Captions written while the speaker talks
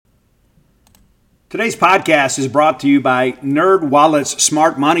Today's podcast is brought to you by NerdWallet's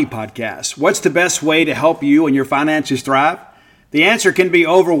Smart Money Podcast. What's the best way to help you and your finances thrive? The answer can be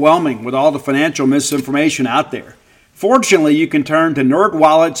overwhelming with all the financial misinformation out there. Fortunately, you can turn to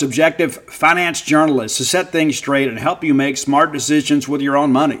NerdWallet's objective finance journalists to set things straight and help you make smart decisions with your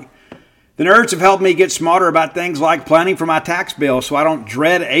own money. The nerds have helped me get smarter about things like planning for my tax bill so I don't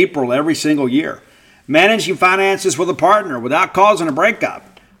dread April every single year, managing finances with a partner without causing a breakup,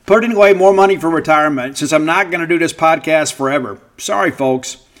 putting away more money for retirement since I'm not going to do this podcast forever. Sorry,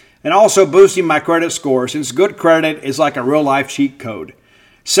 folks. And also boosting my credit score since good credit is like a real-life cheat code.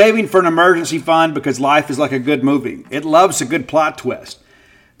 Saving for an emergency fund because life is like a good movie. It loves a good plot twist.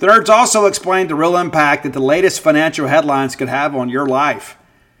 The nerds also explain the real impact that the latest financial headlines could have on your life.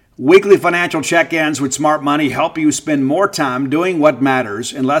 Weekly financial check-ins with Smart Money help you spend more time doing what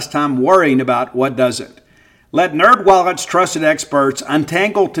matters and less time worrying about what doesn't. Let NerdWallet's trusted experts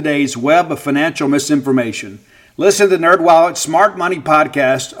untangle today's web of financial misinformation. Listen to NerdWallet's Smart Money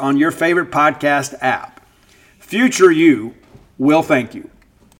Podcast on your favorite podcast app. Future you will thank you.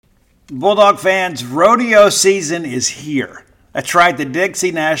 Bulldog fans, rodeo season is here. That's right, the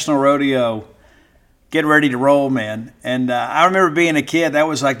Dixie National Rodeo. Get ready to roll, man. And I remember being a kid, that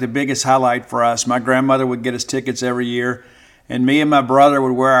was like the biggest highlight for us. My grandmother would get us tickets every year. And me and my brother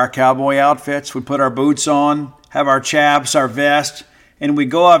would wear our cowboy outfits. We'd put our boots on, have our chaps, our vest, and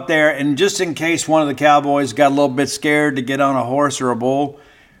we'd go up there. And just in case one of the cowboys got a little bit scared to get on a horse or a bull,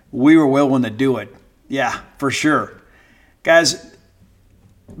 we were willing to do it. Yeah, for sure. Guys,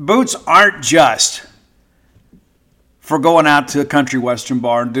 boots aren't just for going out to a country western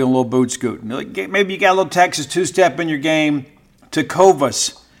bar and doing a little boot scooting. Maybe you got a little Texas two-step in your game.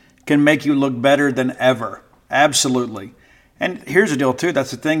 Tecovas can make you look better than ever. Absolutely. And here's the deal, too.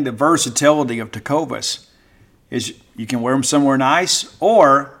 That's the thing, the versatility of Tecovas is you can wear them somewhere nice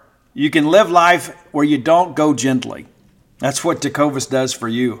or you can live life where you don't go gently. That's what Tecovas does for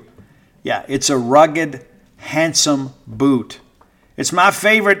you. Yeah, it's a rugged, handsome boot. It's my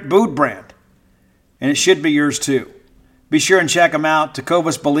favorite boot brand, and it should be yours, too. Be sure and check them out.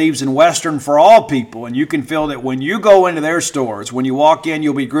 Tecovas believes in Western for all people, and you can feel that when you go into their stores. When you walk in,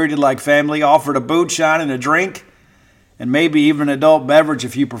 you'll be greeted like family, offered a boot shine and a drink, and maybe even an adult beverage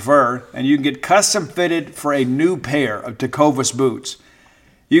if you prefer, and you can get custom fitted for a new pair of Tecovas boots.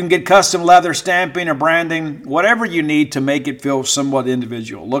 You can get custom leather stamping or branding, whatever you need to make it feel somewhat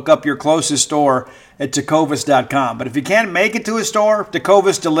individual. Look up your closest store at tecovas.com. But if you can't make it to a store,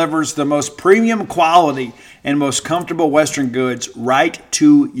 Tecovas delivers the most premium quality and most comfortable Western goods right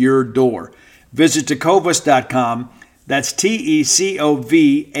to your door. Visit tecovas.com. That's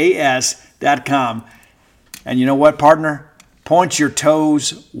TECOVAS.com. And you know what, partner? Point your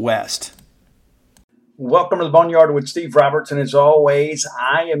toes west. Welcome to the Boneyard with Steve Robertson. As always,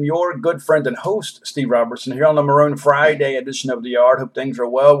 I am your good friend and host, Steve Robertson, here on the Maroon Friday edition of The Yard. Hope things are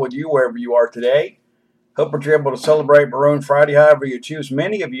well with you wherever you are today. Hope that you're able to celebrate Maroon Friday however you choose.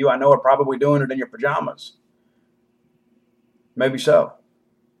 Many of you, I know, are probably doing it in your pajamas. Maybe so.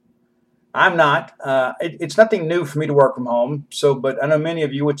 I'm not. It's nothing new for me to work from home. But I know many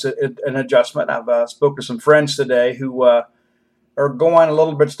of you, it's an adjustment. I've spoke to some friends today who are going a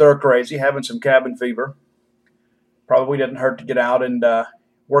little bit stir crazy, having some cabin fever. Probably didn't hurt to get out and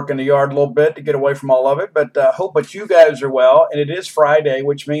work in the yard a little bit to get away from all of it. But hope that you guys are well. And it is Friday,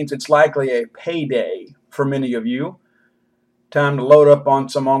 which means it's likely a payday for many of you. Time to load up on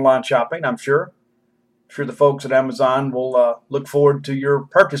some online shopping, I'm sure. I'm sure the folks at Amazon will look forward to your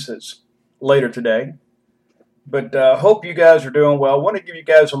purchases later today. But hope you guys are doing well. I want to give you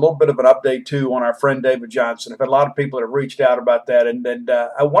guys a little bit of an update, too, on our friend David Johnson. I've had a lot of people that have reached out about that. And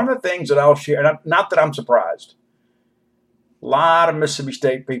one of the things that I'll share, not that I'm surprised, a lot of Mississippi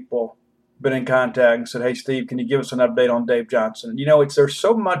State people been in contact and said, hey, Steve, can you give us an update on Dave Johnson? You know, there's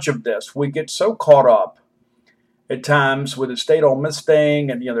so much of this. We get so caught up at times with the State Ole Miss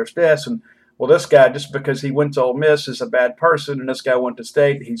thing, and, there's this, and, well, this guy, just because he went to Ole Miss, is a bad person, and this guy went to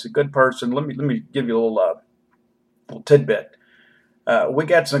State, he's a good person. Let me give you a little tidbit. We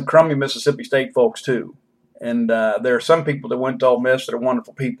got some crummy Mississippi State folks too, and there are some people that went to Ole Miss that are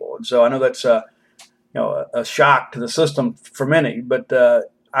wonderful people, and so I know that's a shock to the system for many. But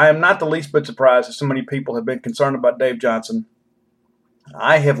I am not the least bit surprised that so many people have been concerned about Dave Johnson.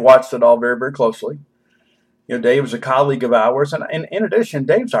 I have watched it all very, very closely. Dave is a colleague of ours, and in addition,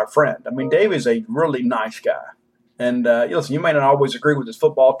 Dave's our friend. I mean, Dave is a really nice guy, and listen, you may not always agree with his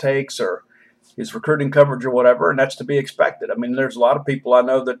football takes or his recruiting coverage or whatever, and that's to be expected. I mean, there's a lot of people I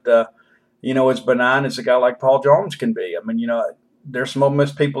know that, as benign as a guy like Paul Jones can be. I mean, there's some Ole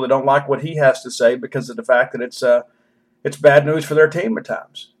Miss people that don't like what he has to say because of the fact that it's it's bad news for their team at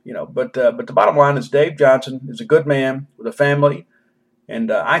times. But the bottom line is Dave Johnson is a good man with a family,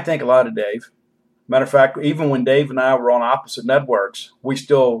 and I think a lot of Dave. Matter of fact, even when Dave and I were on opposite networks, we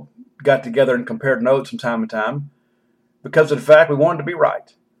still got together and compared notes from time to time because of the fact we wanted to be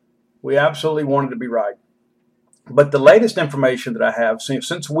right. We absolutely wanted to be right. But the latest information that I have,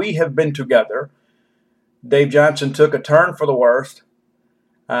 since we have been together, Dave Johnson took a turn for the worst.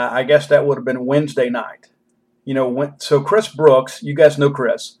 I guess that would have been Wednesday night. So Chris Brooks, you guys know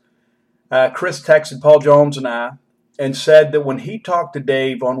Chris. Chris texted Paul Jones and I and said that when he talked to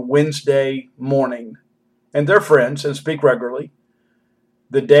Dave on Wednesday morning, and they're friends and speak regularly,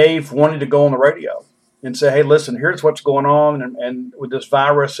 that Dave wanted to go on the radio and say, hey, listen, here's what's going on and with this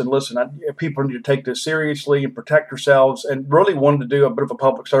virus, and listen, people need to take this seriously and protect yourselves, and really wanted to do a bit of a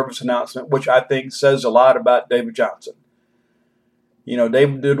public service announcement, which I think says a lot about David Johnson.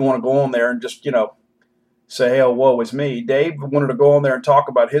 Dave didn't want to go on there and just, say, hey, oh, woe is me. Dave wanted to go on there and talk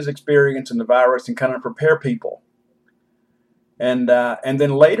about his experience in the virus and kind of prepare people. And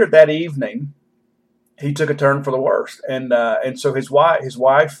then later that evening, he took a turn for the worst. And so his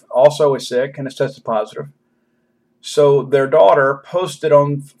wife also is sick and has tested positive. So their daughter posted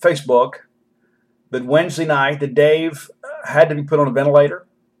on Facebook that Wednesday night that Dave had to be put on a ventilator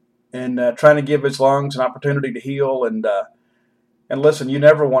and trying to give his lungs an opportunity to heal. And listen, you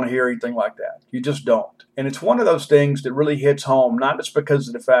never want to hear anything like that. You just don't. And it's one of those things that really hits home, not just because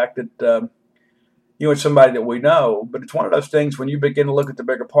of the fact that it's somebody that we know, but it's one of those things when you begin to look at the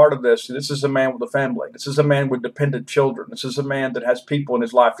bigger part of this. This is a man with a family. This is a man with dependent children. This is a man that has people in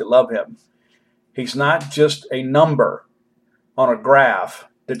his life that love him. He's not just a number on a graph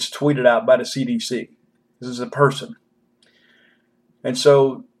that's tweeted out by the CDC. This is a person. And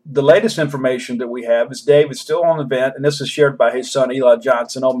so the latest information that we have is Dave is still on the vent, and this is shared by his son, Eli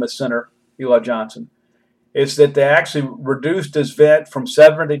Johnson, Ole Miss center, Eli Johnson, is that they actually reduced his vent from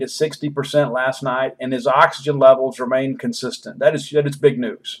 70 to 60% last night, and his oxygen levels remain consistent. That is big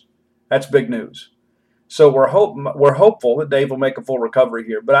news. That's big news. So we're hopeful that Dave will make a full recovery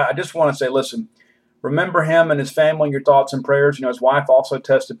here. But I just want to say, listen, remember him and his family in your thoughts and prayers. His wife also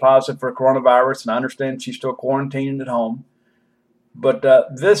tested positive for coronavirus, and I understand she's still quarantined at home. But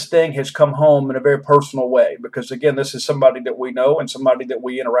this thing has come home in a very personal way because, again, this is somebody that we know and somebody that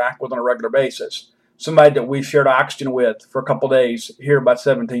we interact with on a regular basis. Somebody that we shared oxygen with for a couple days here about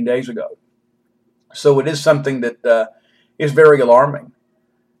 17 days ago. So it is something that is very alarming,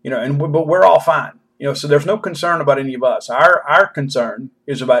 but we're all fine, so there's no concern about any of us. Our concern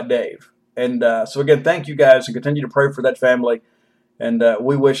is about Dave. And so again, thank you guys and continue to pray for that family. And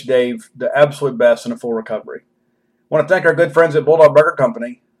we wish Dave the absolute best and a full recovery. I want to thank our good friends at Bulldog Burger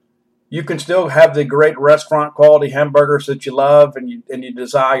Company. You can still have the great restaurant quality hamburgers that you love and you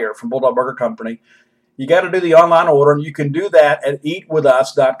desire from Bulldog Burger Company. You got to do the online order, and you can do that at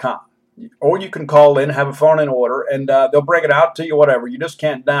eatwithus.com. Or you can call in, have a phone-in order, and they'll bring it out to you, whatever. You just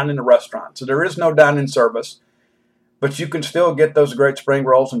can't dine in a restaurant. So there is no dine-in service, but you can still get those great spring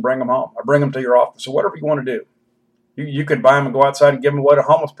rolls and bring them home or bring them to your office or whatever you want to do. You could buy them and go outside and give them away to a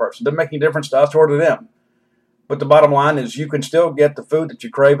homeless person. It doesn't make any difference to us or to them. But the bottom line is you can still get the food that you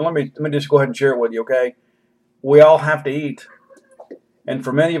crave. Let me just go ahead and share it with you, okay? We all have to eat. And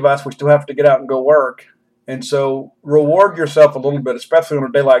for many of us, we still have to get out and go work. And so reward yourself a little bit, especially on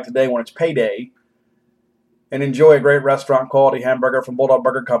a day like today when it's payday, and enjoy a great restaurant quality hamburger from Bulldog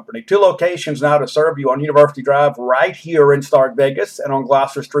Burger Company. 2 locations now to serve you on University Drive right here in Stark Vegas and on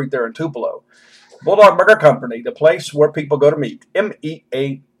Gloucester Street there in Tupelo. Bulldog Burger Company, the place where people go to meet.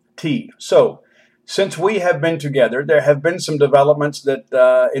 M-E-A-T. So since we have been together, there have been some developments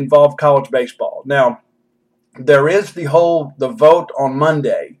that involve college baseball. Now, there is the vote on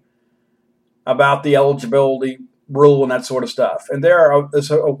Monday about the eligibility rule and that sort of stuff. And there's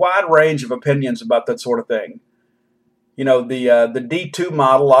a wide range of opinions about that sort of thing. The D2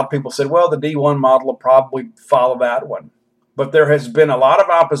 model, a lot of people said, well, the D1 model will probably follow that one. But there has been a lot of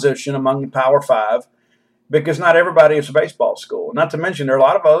opposition among the Power 5 because not everybody is a baseball school. Not to mention there are a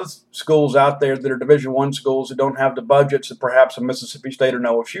lot of other schools out there that are Division I schools that don't have the budgets that perhaps a Mississippi State or an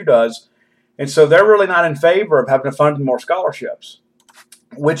OSU does. And so they're really not in favor of having to fund more scholarships,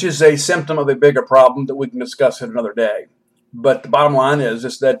 which is a symptom of a bigger problem that we can discuss at another day. But the bottom line is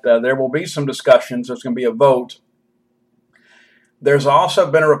that there will be some discussions. There's going to be a vote. There's also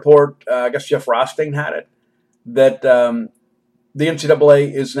been a report, I guess Jeff Rothstein had it, that the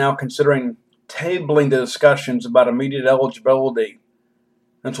NCAA is now considering tabling the discussions about immediate eligibility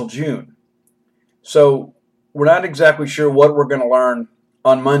until June. So we're not exactly sure what we're going to learn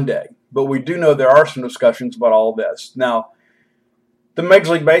on Monday, but we do know there are some discussions about all of this. Now, the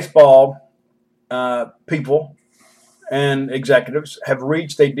Major League Baseball people and executives have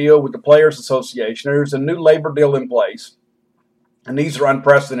reached a deal with the Players Association. There's a new labor deal in place, and these are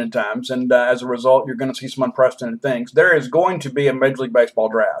unprecedented times, and as a result, you're going to see some unprecedented things. There is going to be a Major League Baseball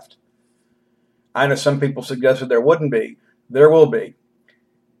draft. I know some people suggested there wouldn't be. There will be.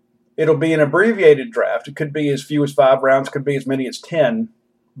 It'll be an abbreviated draft. It could be as few as 5 rounds, could be as many as 10.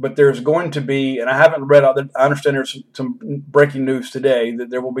 But there's going to be, and I haven't read all I understand there's some breaking news today that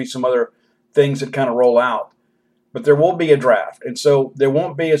there will be some other things that kind of roll out. But there will be a draft. And so there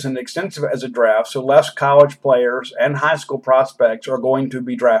won't be as an extensive as a draft, so less college players and high school prospects are going to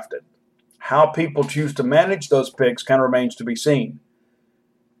be drafted. How people choose to manage those picks kind of remains to be seen.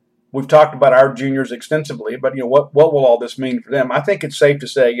 We've talked about our juniors extensively, but what will all this mean for them? I think it's safe to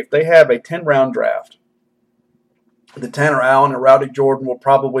say if they have a 10-round draft, the Tanner Allen and Rowdy Jordan will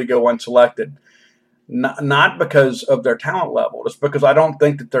probably go unselected. Not because of their talent level. It's because I don't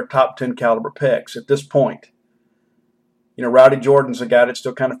think that they're top 10 caliber picks at this point. Rowdy Jordan's a guy that's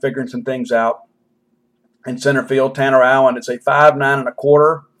still kind of figuring some things out in center field. Tanner Allen, it's a 5'9" and a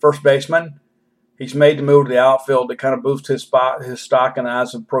quarter first baseman. He's made the move to the outfield to kind of boost his stock in the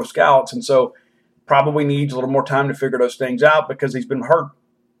eyes of pro scouts, and so probably needs a little more time to figure those things out because he's been hurt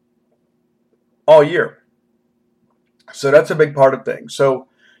all year. So that's a big part of things. So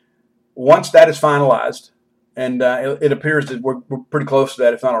once that is finalized, and it appears that we're pretty close to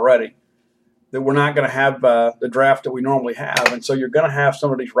that, if not already, that we're not going to have the draft that we normally have. And so you're going to have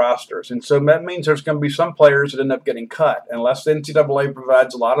some of these rosters. And so that means there's going to be some players that end up getting cut unless the NCAA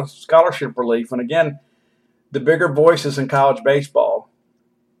provides a lot of scholarship relief. And again, the bigger voices in college baseball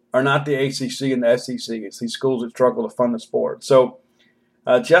are not the ACC and the SEC. It's these schools that struggle to fund the sport. So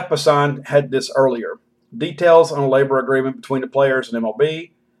Jeff Passan had this earlier. Details on a labor agreement between the players and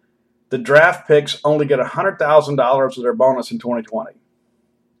MLB. The draft picks only get $100,000 of their bonus in 2020.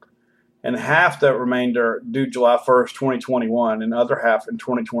 And half that remainder due July 1st, 2021, and the other half in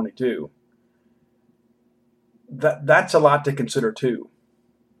 2022. That's a lot to consider, too.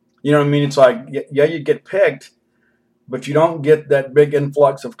 You know what I mean? It's like, yeah, you get picked, but you don't get that big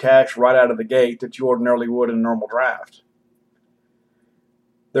influx of cash right out of the gate that you ordinarily would in a normal draft.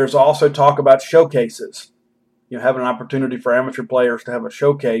 There's also talk about showcases. Having an opportunity for amateur players to have a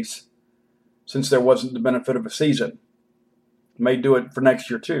showcase since there wasn't the benefit of a season. May do it for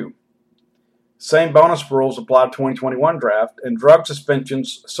next year, too. Same bonus rules apply to 2021 draft, and drug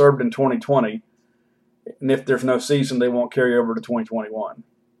suspensions served in 2020. And if there's no season, they won't carry over to 2021.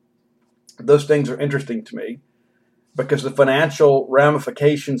 Those things are interesting to me because the financial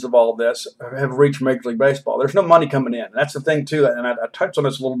ramifications of all this have reached Major League Baseball. There's no money coming in. That's the thing, too, and I touched on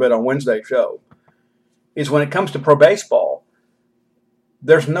this a little bit on Wednesday's show, is when it comes to pro baseball,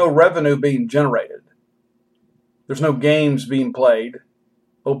 there's no revenue being generated. There's no games being played.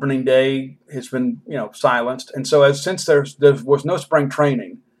 Opening day has been, silenced. And so since there was no spring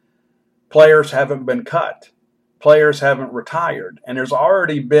training, players haven't been cut. Players haven't retired. And there's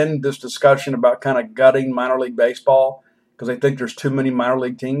already been this discussion about kind of gutting minor league baseball because they think there's too many minor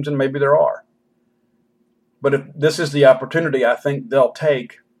league teams, and maybe there are. But if this is the opportunity I think they'll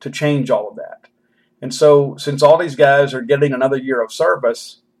take to change all of that. And so since all these guys are getting another year of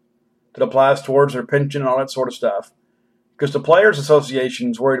service that applies towards their pension and all that sort of stuff, because the Players Association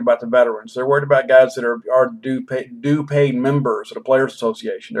is worried about the veterans. They're worried about guys that are due paid members of the Players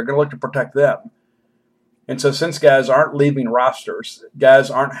Association. They're going to look to protect them. And so since guys aren't leaving rosters, guys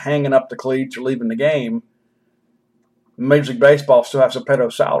aren't hanging up the cleats or leaving the game, Major League Baseball still has to pay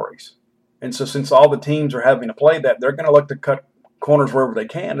those salaries. And so since all the teams are having to play that, they're going to look to cut corners wherever they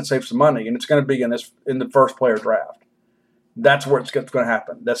can to save some money. And it's going to be in the first player draft. That's where it's going to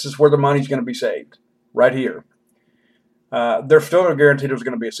happen. This is where the money's going to be saved, right here. There's still no guarantee there's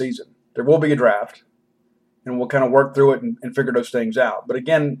going to be a season. There will be a draft, and we'll kind of work through it and figure those things out. But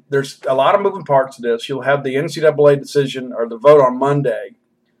again, there's a lot of moving parts to this. You'll have the NCAA decision or the vote on Monday,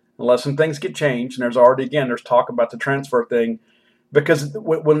 unless some things get changed. And there's talk about the transfer thing, because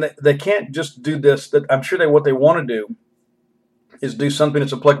when they can't just do this, I'm sure what they want to do is do something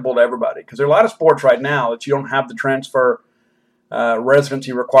that's applicable to everybody. Because there are a lot of sports right now that you don't have the transfer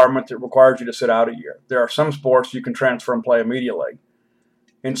residency requirement that requires you to sit out a year. There are some sports you can transfer and play immediately.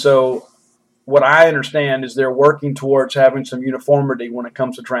 And so what I understand is they're working towards having some uniformity when it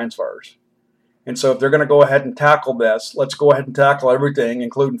comes to transfers. And so if they're going to go ahead and tackle this, let's go ahead and tackle everything,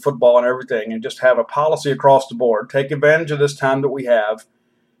 including football and everything, and just have a policy across the board. Take advantage of this time that we have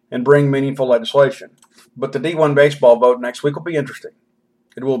and bring meaningful legislation. But the D1 baseball vote next week will be interesting.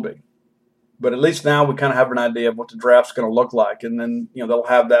 It will be. But at least now we kind of have an idea of what the draft's going to look like. And then, they'll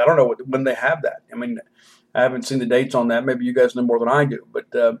have that. I don't know when they have that. I mean, I haven't seen the dates on that. Maybe you guys know more than I do.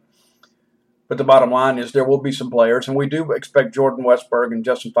 But But the bottom line is there will be some players, and we do expect Jordan Westberg and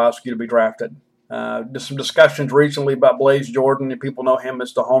Justin Foskey to be drafted. There's some discussions recently about Blaze Jordan, and people know him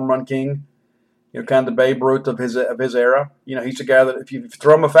as the home run king, kind of the Babe Ruth of his era. He's a guy that if you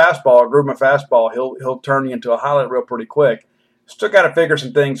throw him a fastball or groove him a fastball, he'll turn you into a highlight reel pretty quick. Still got to figure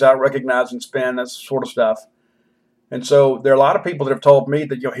some things out, recognize and spin, that sort of stuff. And so there are a lot of people that have told me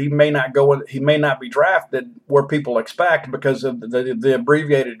that he may not be drafted where people expect because of the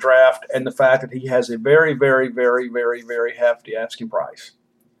abbreviated draft and the fact that he has a very, very, very, very, very hefty asking price.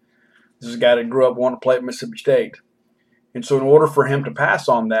 This is a guy that grew up wanting to play at Mississippi State. And so in order for him to pass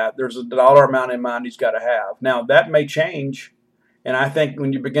on that, there's a dollar amount in mind he's got to have. Now, that may change, and I think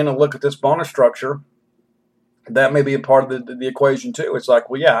when you begin to look at this bonus structure, that may be a part of the equation too. It's like,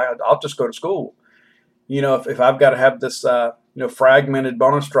 well, yeah, I'll just go to school. If I've got to have this fragmented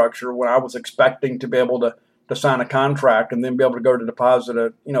bonus structure when I was expecting to be able to sign a contract and then be able to go to deposit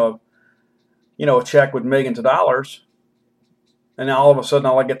a check with millions of dollars, and then all of a sudden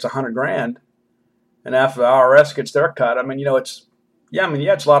all I get's $100,000, and after the IRS gets their cut, it's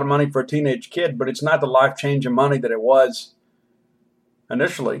a lot of money for a teenage kid, but it's not the life-changing money that it was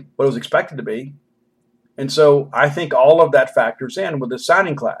initially, what it was expected to be. And so I think all of that factors in with the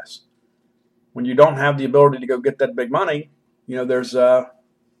signing class. When you don't have the ability to go get that big money, there's and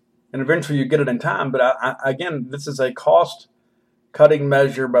eventually you get it in time. But again, this is a cost-cutting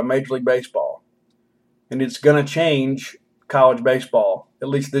measure by Major League Baseball, and it's going to change college baseball at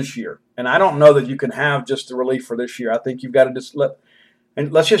least this year. And I don't know that you can have just the relief for this year. I think you've got to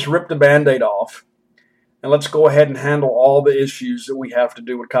let's just rip the Band-Aid off, and let's go ahead and handle all the issues that we have to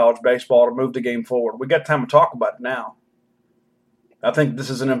do with college baseball to move the game forward. We got time to talk about it now. I think this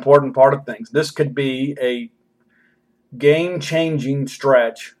is an important part of things. This could be a game-changing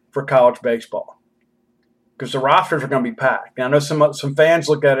stretch for college baseball because the rosters are going to be packed. And I know some fans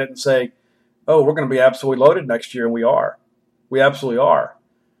look at it and say, oh, we're going to be absolutely loaded next year, and we are. We absolutely are.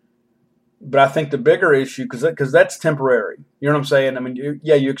 But I think the bigger issue, because that's temporary. You know what I'm saying?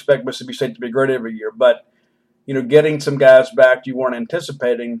 You expect Mississippi State to be great every year, but getting some guys back you weren't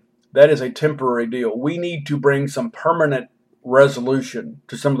anticipating, that is a temporary deal. We need to bring some permanent resolution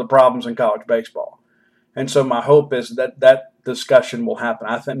to some of the problems in college baseball. And so my hope is that discussion will happen.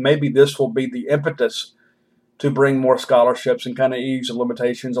 I think maybe this will be the impetus to bring more scholarships and kind of ease the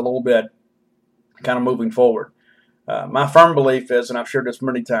limitations a little bit, kind of moving forward. My firm belief is, and I've shared this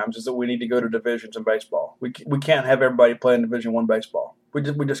many times, is that we need to go to divisions in baseball. We can't have everybody playing Division I baseball. We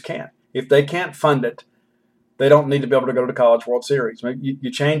just can't. If they can't fund it, they don't need to be able to go to the College World Series.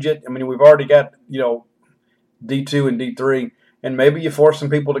 You change it. We've already got, D2 and D3, and maybe you force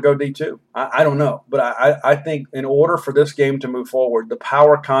some people to go D2. I don't know. But I think in order for this game to move forward, the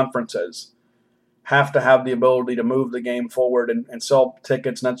power conferences have to have the ability to move the game forward and sell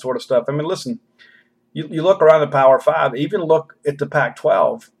tickets and that sort of stuff. Listen, you look around the Power 5, even look at the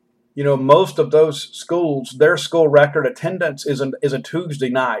Pac-12. Most of those schools, their school record attendance is a Tuesday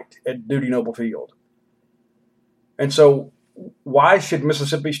night at Dudy Noble Field. And so why should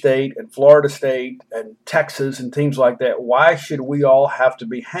Mississippi State and Florida State and Texas and teams like that, why should we all have to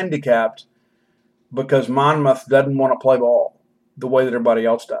be handicapped because Monmouth doesn't want to play ball the way that everybody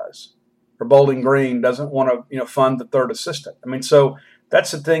else does? Or Bowling Green doesn't want to fund the third assistant. So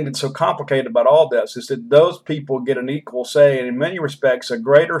that's the thing that's so complicated about all this, is that those people get an equal say, and in many respects a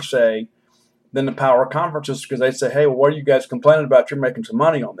greater say than the power conferences, because they say, hey, well, what are you guys complaining about? You're making some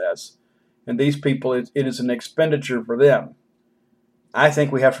money on this. And these people, it is an expenditure for them. I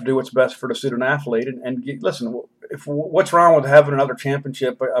think we have to do what's best for the student athlete. Listen, what's wrong with having another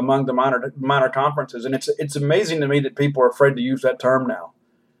championship among the minor conferences? And it's amazing to me that people are afraid to use that term now.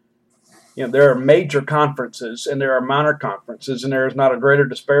 There are major conferences and there are minor conferences, and there is not a greater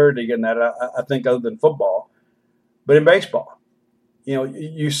disparity in that, I think, other than football. But in baseball,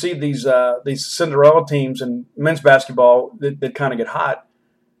 you see these Cinderella teams in men's basketball that kind of get hot.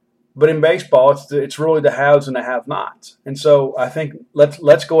 But in baseball, it's really the haves and the have-nots. And so I think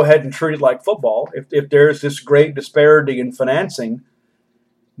let's go ahead and treat it like football. If there's this great disparity in financing,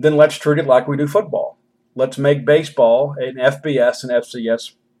 then let's treat it like we do football. Let's make baseball an FBS and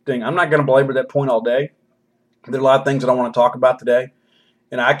FCS thing. I'm not going to belabor that point all day. There are a lot of things that I want to talk about today,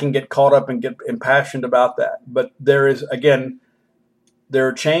 and I can get caught up and get impassioned about that. But there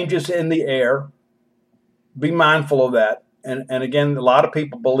are changes in the air. Be mindful of that. And again, a lot of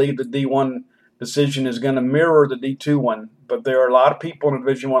people believe the D1 decision is going to mirror the D2 one, but there are a lot of people on the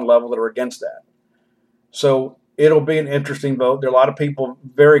Division I level that are against that. So it'll be an interesting vote. There are a lot of people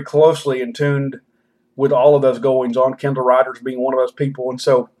very closely in tuned with all of those goings on, Kendall Riders being one of those people. And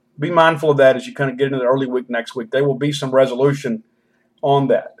so be mindful of that as you kind of get into the early week next week. There will be some resolution on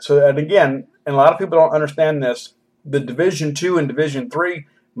that. So, and again, and a lot of people don't understand this, the Division II and Division III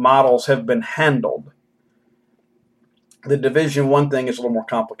models have been handled. The Division I thing is a little more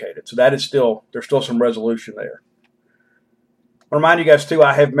complicated. So there's still some resolution there. I remind you guys, too,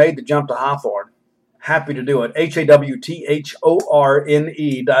 I have made the jump to Hawthorne. Happy to do it. HAWTHORNE.co,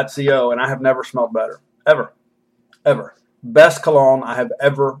 and I have never smelled better. Ever. Ever. Best cologne I have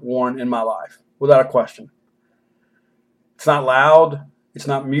ever worn in my life, without a question. It's not loud. It's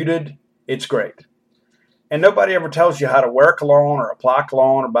not muted. It's great. And nobody ever tells you how to wear cologne or apply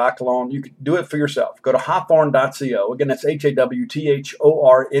cologne or buy cologne. You can do it for yourself. Go to hawthorne.co. Again, that's HAWTHORNE.co.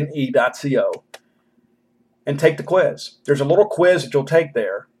 And take the quiz. There's a little quiz that you'll take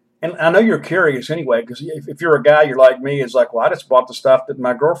there. And I know you're curious anyway, because if you're a guy, you're like me, it's like, well, I just bought the stuff that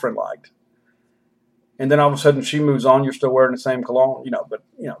my girlfriend liked. And then all of a sudden she moves on, you're still wearing the same cologne.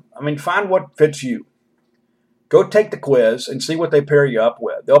 Find what fits you. Go take the quiz and see what they pair you up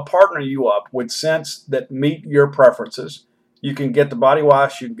with. They'll partner you up with scents that meet your preferences. You can get the body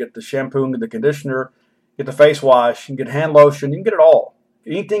wash, you can get the shampoo and the conditioner, get the face wash, you can get hand lotion, you can get it all.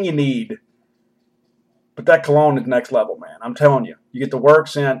 Anything you need. But that cologne is next level, man. I'm telling you. You get the work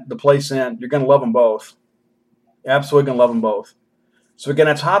scent, the play scent, you're going to love them both. Absolutely going to love them both. So again,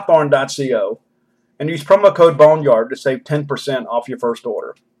 that's hawthorne.co. And use promo code Boneyard to save 10% off your first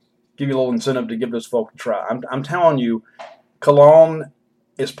order. Give you a little incentive to give this folk a try. I'm telling you, cologne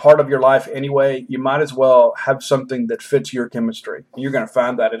is part of your life anyway. You might as well have something that fits your chemistry. And you're going to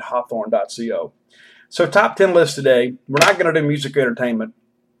find that at hawthorne.co. So top 10 list today. We're not going to do music or entertainment.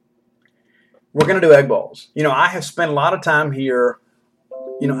 We're going to do egg bowls. I have spent a lot of time here.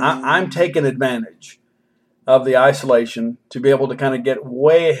 I'm taking advantage of the isolation to be able to kind of get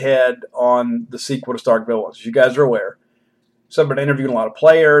way ahead on the sequel to Stark Villains. As you guys are aware. So I've been interviewing a lot of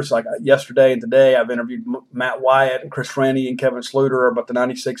players. Like yesterday and today, I've interviewed Matt Wyatt and Chris Franny and Kevin Sluter about the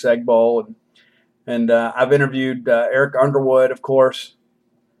 96 Egg Bowl. And I've interviewed Eric Underwood, of course,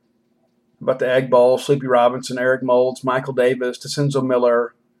 about the Egg Bowl, Sleepy Robinson, Eric Moulds, Michael Davis, DeCenzo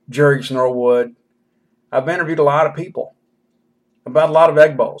Miller, Jerry Norwood. I've interviewed a lot of people about a lot of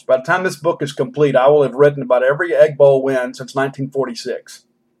Egg Bowls. By the time this book is complete, I will have written about every Egg Bowl win since 1946.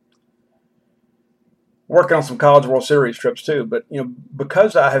 Working on some College World Series trips too, but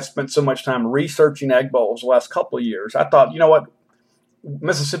because I have spent so much time researching Egg Bowls the last couple of years, I thought, what,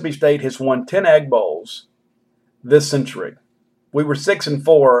 Mississippi State has won 10 Egg Bowls this century. We were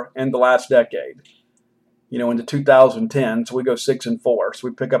 6-4 in the last decade, into 2010, so we go 6-4. So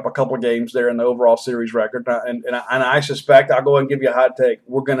we pick up a couple of games there in the overall series record, and I suspect I'll go ahead and give you a hot take.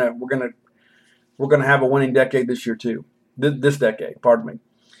 We're gonna have a winning decade this year too. This decade, pardon me.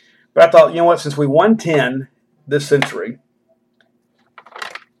 But I thought, since we won 10 this century,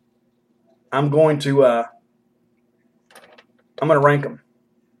 I'm going to rank them.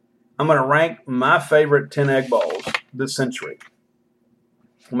 I'm going to rank my favorite 10 Egg Bowls this century.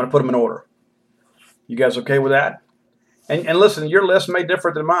 I'm going to put them in order. You guys okay with that? And listen, your list may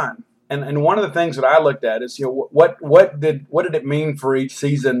differ than mine. And one of the things that I looked at is, what did it mean for each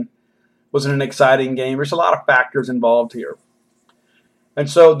season? Was it an exciting game? There's a lot of factors involved here. And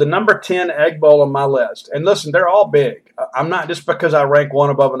so the number 10 Egg Bowl on my list, and listen, they're all big. I'm not, just because I rank one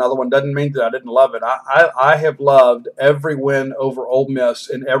above another one doesn't mean that I didn't love it. I have loved every win over Ole Miss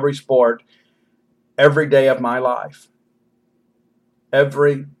in every sport every day of my life.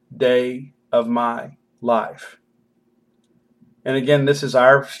 Every day of my life. And again, this is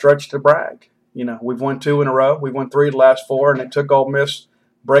our stretch to brag. We've won 2 in a row. We've won 3 of the last 4, and it took Ole Miss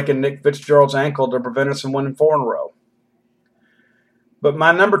breaking Nick Fitzgerald's ankle to prevent us from winning 4 in a row. But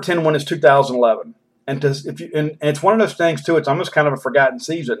my number 10 one is 2011. And it's one of those things, too, it's almost kind of a forgotten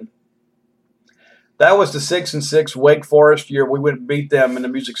season. That was the 6-6 Wake Forest year. We went and beat them in the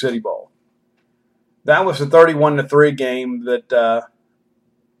Music City Bowl. That was the 31-3 game that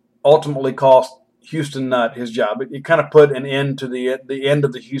ultimately cost Houston Nutt his job. It kind of put an end to the end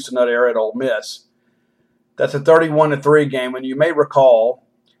of the Houston Nutt era at Ole Miss. That's a 31-3 game. And you may recall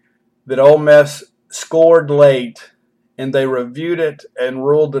that Ole Miss scored late, and they reviewed it and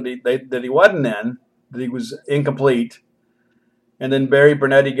ruled that he wasn't in, that he was incomplete. And then Barry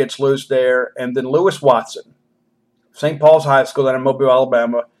Bernetti gets loose there. And then Lewis Watson, St. Paul's High School down in Mobile,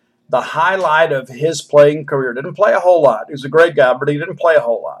 Alabama, the highlight of his playing career. Didn't play a whole lot. He was a great guy, but he didn't play a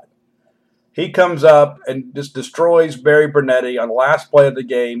whole lot. He comes up and just destroys Barry Bernetti on the last play of the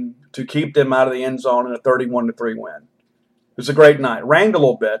game to keep them out of the end zone in a 31-3 win. It was a great night. Rained a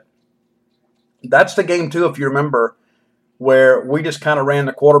little bit. That's the game, too, if you remember, where we just kind of ran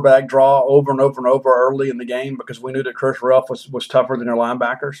the quarterback draw over and over and over early in the game because we knew that Chris Ruff was tougher than their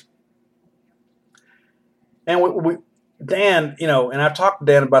linebackers. And Dan, and I've talked to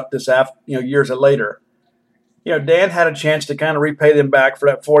Dan about this after, years later. Dan had a chance to kind of repay them back for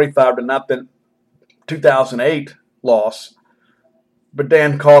that 45 to nothing 2008 loss, but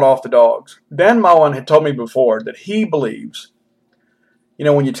Dan called off the dogs. Dan Mullen had told me before that he believes,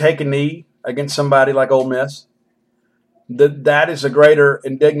 when you take a knee against somebody like Ole Miss, that is a greater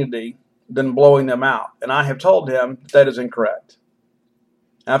indignity than blowing them out. And I have told him that is incorrect.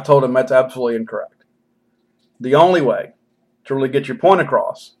 I've told him that's absolutely incorrect. The only way to really get your point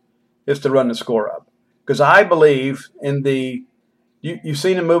across is to run the score up. Because I believe in you've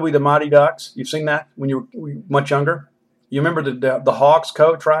seen the movie The Mighty Ducks? You've seen that when you were much younger? You remember the Hawks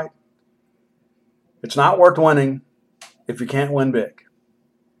coach, right? It's not worth winning if you can't win big,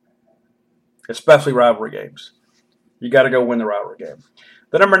 especially rivalry games. You got to go win the rivalry game.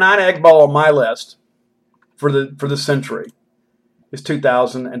 The number 9 Egg Bowl on my list for the century is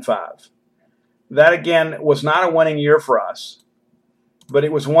 2005. That, again, was not a winning year for us, but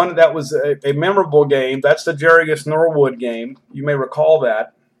it was one that was a memorable game. That's the Jarius Norwood game. You may recall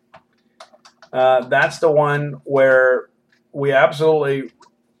that. That's the one where we absolutely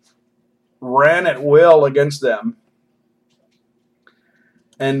ran at will against them.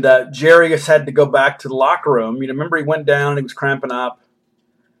 And Jarius had to go back to the locker room. Remember he went down and he was cramping up.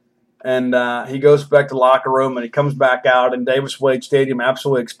 And he goes back to the locker room and he comes back out and Davis Wade Stadium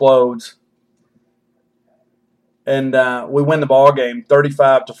absolutely explodes. And we win the ball game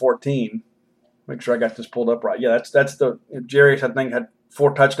 35-14. Make sure I got this pulled up right. Yeah, that's the Jarius, I think, had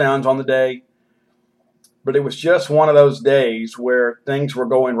 4 touchdowns on the day. But it was just one of those days where things were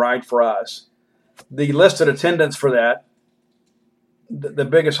going right for us. The listed attendance for that, the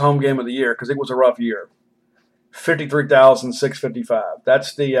biggest home game of the year, because it was a rough year, 53,655.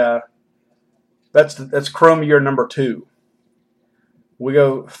 That's Chrome year number 2. We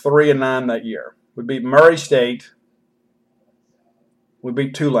go 3-9 that year. We beat Murray State. We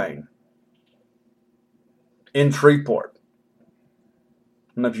beat Tulane in Shreveport.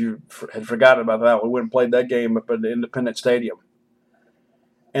 I don't know if you had forgotten about that. We went and played that game up at the Independent Stadium.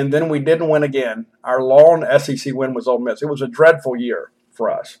 And then we didn't win again. Our lone SEC win was Ole Miss. It was a dreadful year for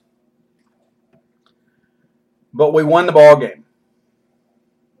us. But we won the ball game.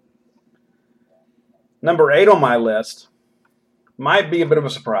 Number 8 on my list might be a bit of a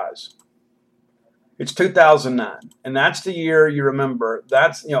surprise. It's 2009, and that's the year you remember.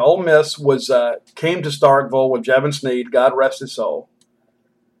 That's Ole Miss came to Starkville with Jevin Sneed, God rest his soul,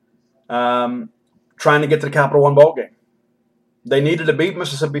 trying to get to the Capital One bowl game. They needed to beat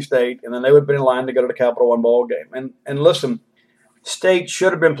Mississippi State, and then they would have been in line to go to the Capital One bowl game. And listen, State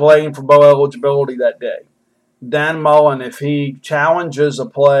should have been playing for bowl eligibility that day. Dan Mullen, if he challenges a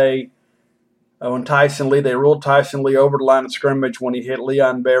play when Tyson Lee, they ruled Tyson Lee over the line of scrimmage when he hit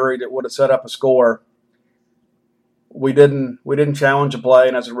Leon Berry that would have set up a score. We didn't challenge a play,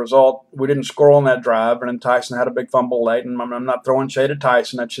 and as a result, we didn't score on that drive. And then Tyson had a big fumble late, and I'm not throwing shade at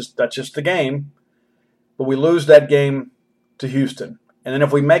Tyson. That's just the game. But we lose that game to Houston. And then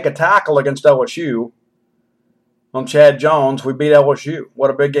if we make a tackle against LSU on Chad Jones, we beat LSU.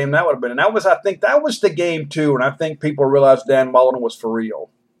 What a big game that would have been. And I think that was the game too, and I think people realized Dan Mullen was for real.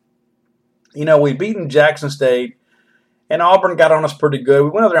 We'd beaten Jackson State, and Auburn got on us pretty good. We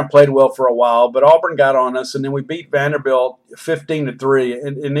went over there and played well for a while, but Auburn got on us, and then we beat Vanderbilt 15-3,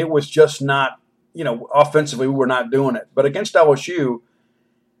 and it was just not, offensively we were not doing it. But against LSU,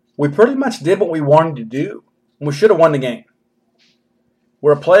 we pretty much did what we wanted to do. We should have won the game.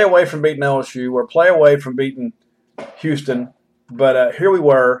 We're a play away from beating LSU. We're a play away from beating Houston. But here we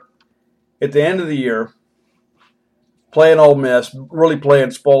were at the end of the year playing Ole Miss, really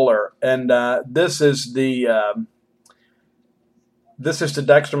playing spoiler. And this is the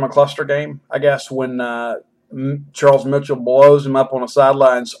Dexter McCluster game, I guess, when Charles Mitchell blows him up on the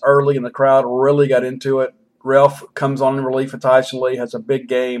sidelines early and the crowd really got into it. Ralph comes on in relief of Tyson Lee, has a big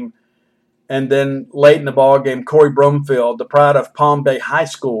game. And then late in the ball game, Corey Brumfield, the pride of Palm Bay High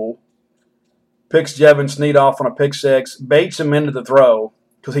School, picks Jevin Sneed off on a pick six, baits him into the throw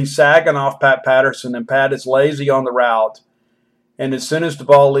because he's sagging off Pat Patterson, and Pat is lazy on the route. And as soon as the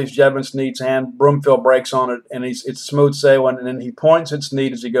ball leaves Jevin Sneed's hand, Brumfield breaks on it, and it's smooth sailing. And then he points at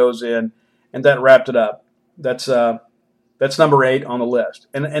Sneed as he goes in, and that wrapped it up. That's number 8 on the list.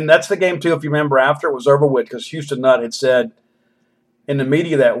 And that's the game, too, if you remember, after it was over with, because Houston Nutt had said in the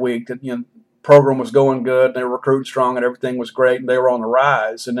media that week that, program was going good, and they were recruiting strong, and everything was great, and they were on the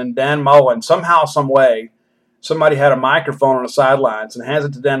rise. And then Dan Mullen, somehow, some way, somebody had a microphone on the sidelines and hands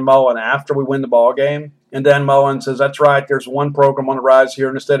it to Dan Mullen after we win the ball game. And Dan Mullen says, "That's right, there's one program on the rise here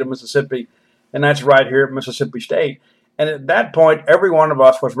in the state of Mississippi, and that's right here at Mississippi State." And at that point, every one of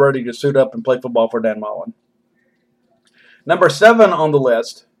us was ready to suit up and play football for Dan Mullen. Number 7 on the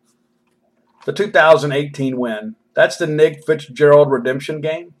list, the 2018 win. That's the Nick Fitzgerald redemption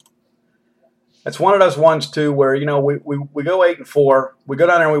game. It's one of those ones, too, where, we go 8-4. We go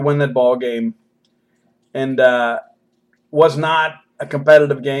down there and we win that ball game. And was not a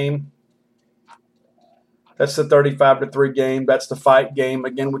competitive game. That's the 35-3 game. That's the fight game.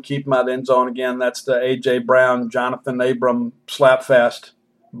 Again, we keep them out of the end zone again. That's the A.J. Brown, Jonathan Abram slapfest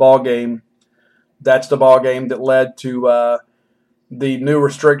ball game. That's the ball game that led to the new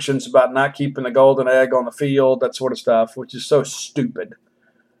restrictions about not keeping the golden egg on the field, that sort of stuff, which is so stupid.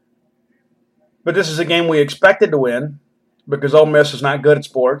 But this is a game we expected to win because Ole Miss is not good at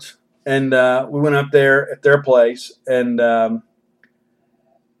sports. And we went up there at their place, and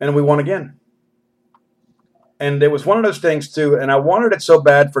we won again. And it was one of those things, too, and I wanted it so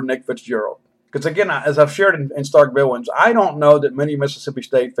bad for Nick Fitzgerald. Because, again, as I've shared in Starkville, I don't know that many Mississippi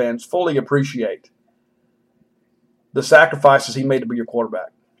State fans fully appreciate the sacrifices he made to be your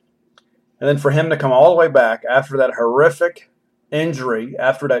quarterback. And then for him to come all the way back after that horrific injury,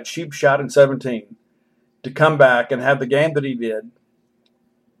 after that cheap shot in 17, to come back and have the game that he did,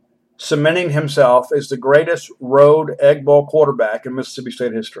 cementing himself as the greatest road Egg Bowl quarterback in Mississippi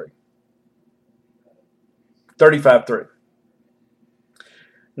State history. 35-3.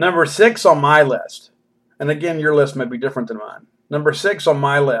 Number 6 on my list, and again, your list may be different than mine. Number 6 on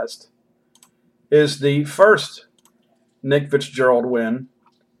my list is the first Nick Fitzgerald win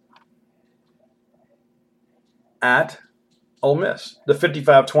at Ole Miss, the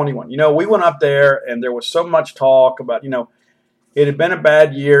 55-21. We went up there, and there was so much talk about, it had been a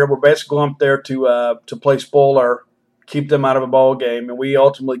bad year. We're basically up there to play spoiler, keep them out of a bowl game, and we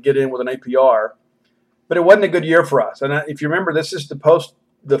ultimately get in with an APR. But it wasn't a good year for us. And if you remember, this is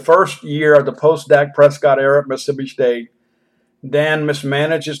the first year of the post-Dak Prescott era at Mississippi State. Dan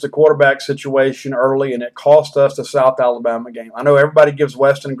mismanages the quarterback situation early, and it cost us the South Alabama game. I know everybody gives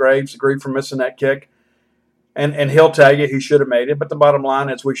Weston Graves the grief for missing that kick, and he'll tell you he should have made it. But the bottom line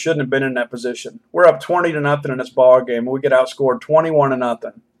is we shouldn't have been in that position. We're up 20-0 in this ball game, and we get outscored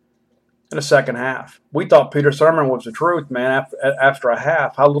 21-0 in the second half. We thought Peter Sermon was the truth, man. After a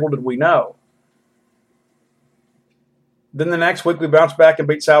half, how little did we know? Then the next week we bounced back and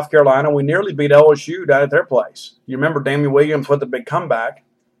beat South Carolina. We nearly beat LSU down at their place. You remember Damian Williams with the big comeback.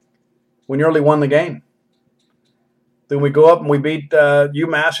 We nearly won the game. Then we go up and we beat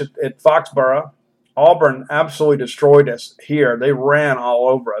UMass at Foxborough. Auburn absolutely destroyed us here. They ran all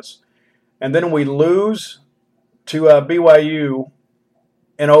over us. And then we lose to BYU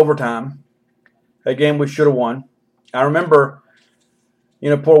in overtime, a game we should have won. I remember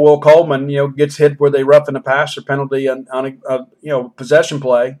poor Will Coleman, gets hit where they rough in the passer penalty on a possession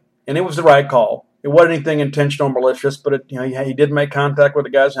play, and it was the right call. It wasn't anything intentional or malicious, but he did make contact with the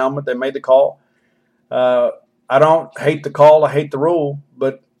guy's helmet. They made the call. I don't hate the call. I hate the rule,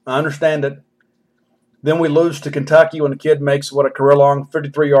 but I understand it. Then we lose to Kentucky when the kid makes a career-long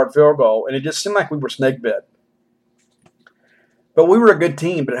 53-yard field goal, and it just seemed like we were snake bit. But we were a good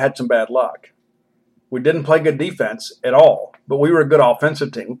team, but it had some bad luck. We didn't play good defense at all, but we were a good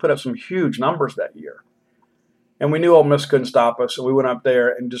offensive team. We put up some huge numbers that year. And we knew Ole Miss couldn't stop us, so we went up there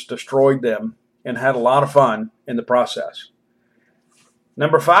and just destroyed them and had a lot of fun in the process.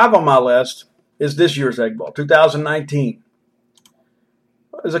 Number 5 on my list is this year's Egg Bowl, 2019.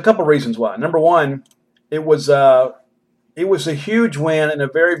 There's a couple reasons why. Number 1, it was a huge win in a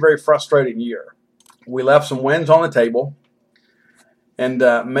very, very frustrating year. We left some wins on the table and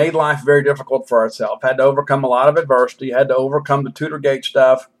made life very difficult for ourselves. Had to overcome a lot of adversity. Had to overcome the Tutorgate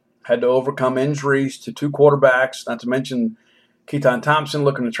stuff. Had to overcome injuries to 2 quarterbacks, not to mention Keaton Thompson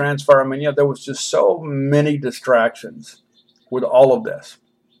looking to transfer. There was just so many distractions with all of this.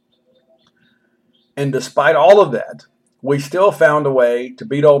 And despite all of that, we still found a way to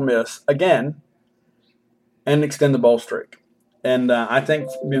beat Ole Miss again and extend the bowl streak. And I think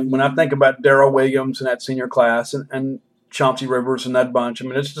when I think about Darrell Williams and that senior class and Chauncey Rivers and that bunch,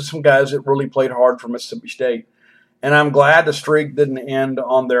 it's just some guys that really played hard for Mississippi State. And I'm glad the streak didn't end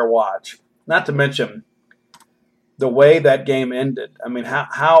on their watch. Not to mention the way that game ended.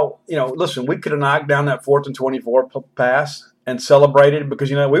 How listen, we could have knocked down that 4th and 24 pass and celebrated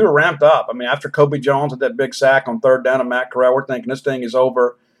because, we were ramped up. After Kobe Jones had that big sack on 3rd down to Matt Corral, we're thinking this thing is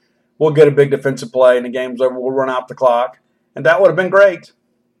over. We'll get a big defensive play and the game's over. We'll run out the clock. And that would have been great.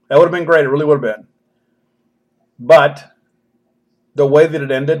 That would have been great. It really would have been. But the way that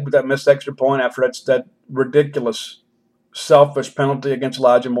it ended with that missed extra point after that ridiculous, selfish penalty against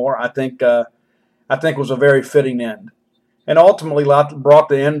Elijah Moore, I think was a very fitting end, and ultimately brought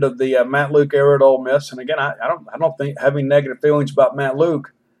the end of the Matt Luke era at Ole Miss. And again, I don't think having negative feelings about Matt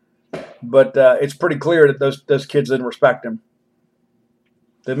Luke, But it's pretty clear that those kids didn't respect him.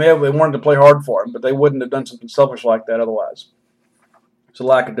 They wanted to play hard for him, but they wouldn't have done something selfish like that otherwise. It's a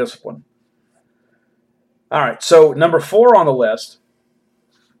lack of discipline. All right, so number 4 on the list,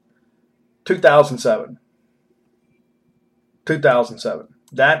 2007. 2007.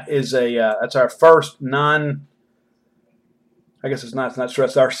 That's our first I guess it's not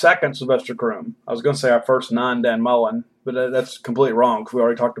stress. Our second Sylvester Croom. I was going to say our first non-Dan Mullen, but that's completely wrong because we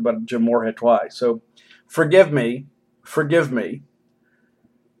already talked about Jim Moorhead twice. So forgive me.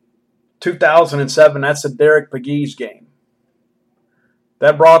 2007, that's the Derek Pegues game.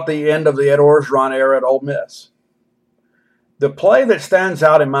 That brought the end of the Ed Orgeron era at Ole Miss. The play that stands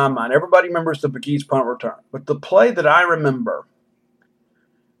out in my mind, everybody remembers the Pegues punt return, but the play that I remember,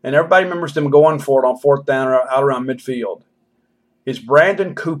 and everybody remembers them going for it on 4th down or out around midfield, is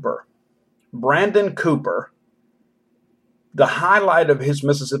Brandon Cooper. Brandon Cooper, the highlight of his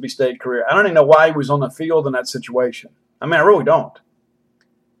Mississippi State career. I don't even know why he was on the field in that situation. I mean, I really don't.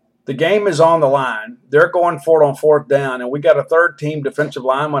 The game is on the line. They're going for it on 4th down, and we got a third-team defensive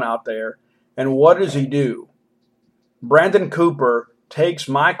lineman out there. And what does he do? Brandon Cooper takes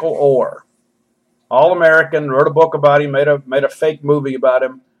Michael Orr, All-American, wrote a book about him, made a fake movie about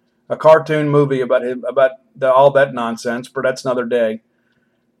him, a cartoon movie about him, about all that nonsense, but that's another day.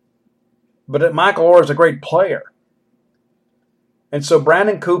 But Michael Orr is a great player. And so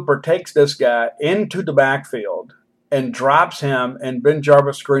Brandon Cooper takes this guy into the backfield and drops him in Ben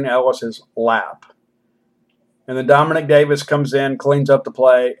Jarvis Screen Ellis's lap. And then Dominic Davis comes in, cleans up the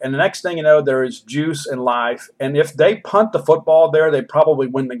play, and the next thing you know, there is juice and life. And if they punt the football there, they probably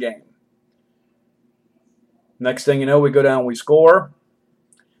win the game. Next thing you know, we go down, we score.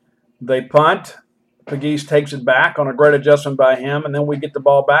 They punt. Pegues takes it back on a great adjustment by him, and then we get the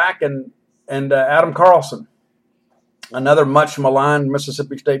ball back, and Adam Carlson, another much maligned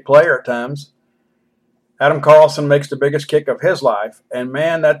Mississippi State player at times. Adam Carlson makes the biggest kick of his life. And,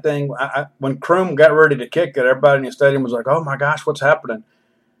 man, that thing, when Croom got ready to kick it, everybody in the stadium was like, oh, my gosh, what's happening?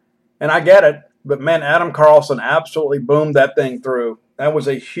 And I get it. But, man, Adam Carlson absolutely boomed that thing through. That was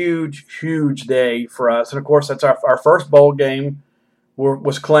a huge, huge day for us. And, of course, that's our first bowl game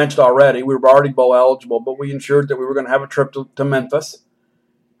was clinched already. We were already bowl eligible, but we ensured that we were going to have a trip to Memphis,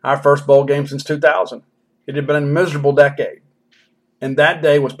 our first bowl game since 2000. It had been a miserable decade. And that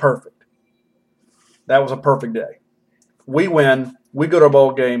day was perfect. That was a perfect day. We win. We go to a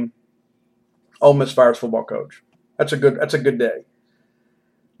bowl game. Ole Miss fires football coach. That's a good day.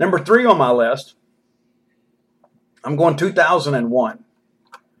 Number 3 on my list, I'm going 2001.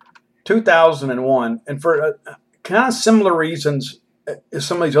 2001, and for kind of similar reasons as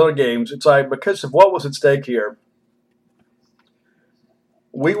some of these other games. It's like because of what was at stake here,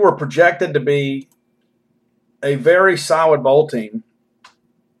 we were projected to be a very solid bowl team.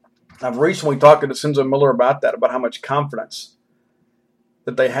 I've recently talked to Cinzo Miller about that, about how much confidence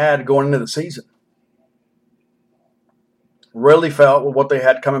that they had going into the season. Really felt with what they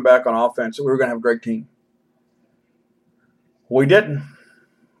had coming back on offense that we were going to have a great team. We didn't.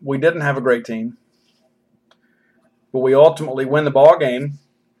 We didn't have a great team. But we ultimately win the ball game.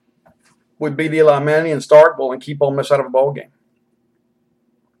 We beat Eli Manning and Starkville and keep Ole Miss out of a bowl game.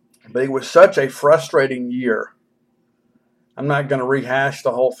 But it was such a frustrating year. I'm not going to rehash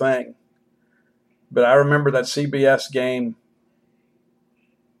the whole thing. But I remember that CBS game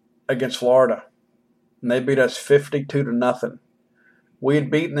against Florida. And they beat us 52-0. We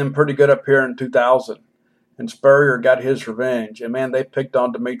had beaten them pretty good up here in 2000. And Spurrier got his revenge. And, man, they picked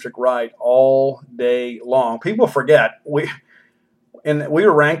on Demetric Wright all day long. People forget. We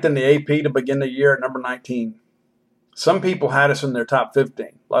were ranked in the AP to begin the year at number 19. Some people had us in their top 15.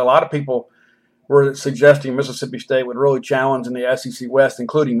 Like a lot of people were suggesting Mississippi State would really challenge in the SEC West,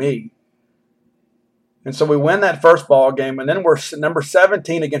 including me. And so we win that first ball game, and then we're number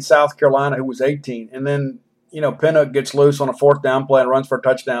 17 against South Carolina, who was 18. And then, Pinnock gets loose on a 4th down play and runs for a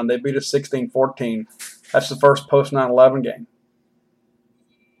touchdown. They beat us 16-14. That's the first post-9/11 game.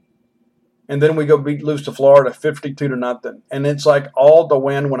 And then we go lose to Florida 52-0. And it's like all the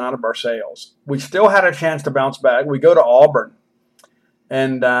wind went out of our sails. We still had a chance to bounce back. We go to Auburn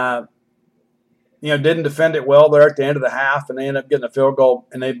and, didn't defend it well there at the end of the half, and they ended up getting a field goal,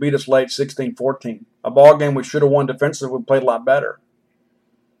 and they beat us late 16-14. A ball game we should have won defensively. We played a lot better.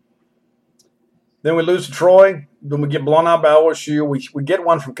 Then we lose to Troy. Then we get blown out by LSU. We get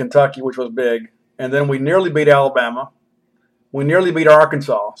one from Kentucky, which was big. And then we nearly beat Alabama. We nearly beat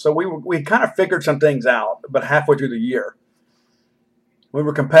Arkansas. So we kind of figured some things out, but halfway through the year. We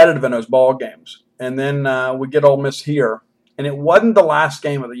were competitive in those ball games. And then we get Ole Miss here. And it wasn't the last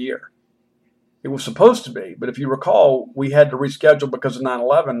game of the year. It was supposed to be, but if you recall, we had to reschedule because of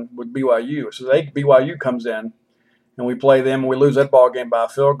 9/11 with BYU. So BYU comes in, and we play them, and we lose that ball game by a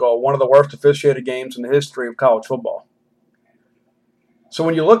field goal. One of the worst officiated games in the history of college football. So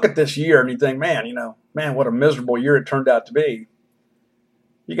when you look at this year and you think, man, what a miserable year it turned out to be.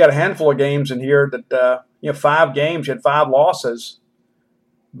 You got a handful of games in here that 5 games, you had 5 losses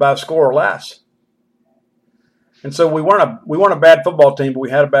by a score or less. And so we weren't a bad football team, but we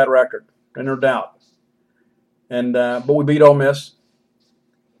had a bad record, no doubt. And but we beat Ole Miss.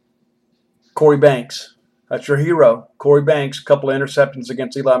 Corey Banks, that's your hero. Corey Banks, a couple of interceptions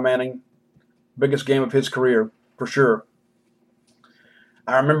against Eli Manning, biggest game of his career for sure.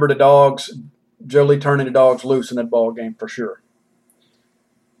 I remember the dogs, Jolie turning the dogs loose in that ball game for sure.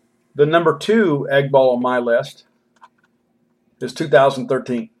 The number 2 Egg Bowl on my list is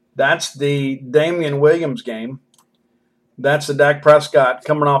 2013. That's the Damian Williams game. That's the Dak Prescott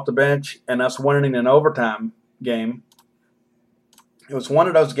coming off the bench and us winning an overtime game. It was one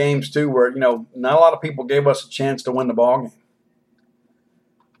of those games, too, where, not a lot of people gave us a chance to win the ball game.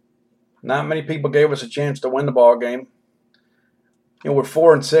 Not many people gave us a chance to win the ball game. We're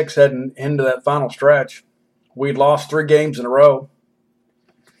 4-6 heading into that final stretch. We'd lost 3 games in a row.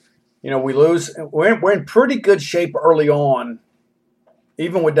 We lose. We're in pretty good shape early on,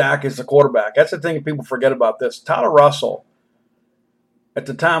 even with Dak as the quarterback. That's the thing people forget about this. Tyler Russell, at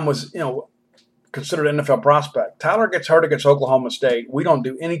the time, was considered an NFL prospect. Tyler gets hurt against Oklahoma State. We don't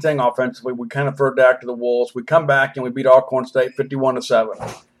do anything offensively. We kind of throw Dak to the wolves. We come back and we beat Alcorn State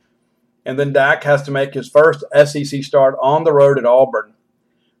 51-7. And then Dak has to make his first SEC start on the road at Auburn.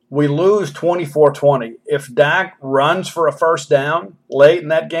 We lose 24-20. If Dak runs for a first down late in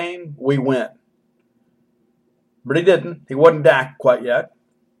that game, we win. But he didn't. He wasn't Dak quite yet.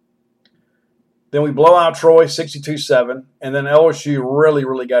 Then we blow out Troy 62-7, and then LSU really,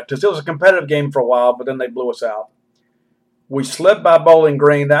 really got to us. It was a competitive game for a while, but then they blew us out. We slipped by Bowling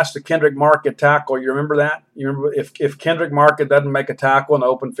Green. That's the Kendrick Market tackle. You remember that? You remember if Kendrick Market doesn't make a tackle in the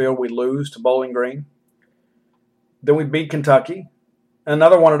open field, we lose to Bowling Green. Then we beat Kentucky.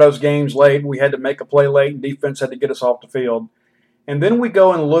 Another one of those games late. We had to make a play late, and defense had to get us off the field. And then we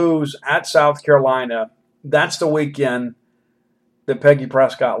go and lose at South Carolina. That's the weekend that Peggy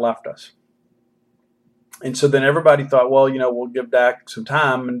Prescott left us. And so then everybody thought, well, we'll give Dak some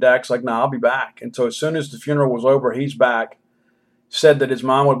time. And Dak's like, no, I'll be back. And so as soon as the funeral was over, he's back. Said that his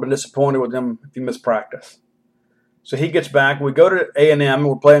mom would have been disappointed with him if he missed practice. So he gets back. We go to A&M.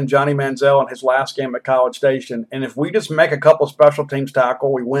 We're playing Johnny Manziel in his last game at College Station. And if we just make a couple of special teams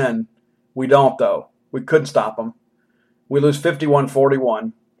tackle, we win. We don't, though. We couldn't stop them. We lose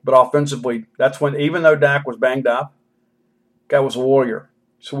 51-41. But offensively, that's when, even though Dak was banged up, guy was a warrior.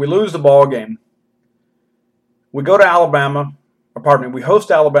 So we lose the ball game. We go to Alabama. We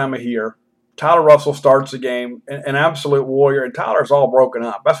host Alabama here. Tyler Russell starts the game, an absolute warrior, and Tyler's all broken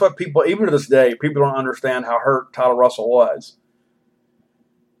up. That's what people, even to this day, people don't understand how hurt Tyler Russell was.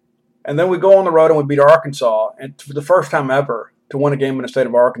 And then we go on the road and we beat Arkansas, and for the first time ever to win a game in the state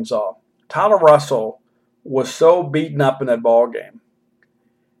of Arkansas. Tyler Russell was so beaten up in that ball game,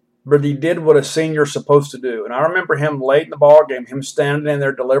 but he did what a senior's supposed to do. And I remember him late in the ball game, him standing in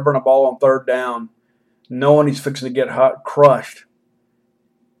there delivering a ball on 3rd down, knowing he's fixing to get crushed.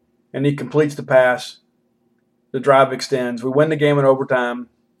 And he completes the pass. The drive extends. We win the game in overtime.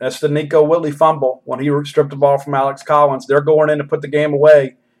 That's the Nico Whitley fumble when he stripped the ball from Alex Collins. They're going in to put the game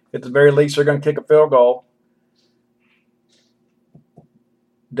away. At the very least, they're going to kick a field goal.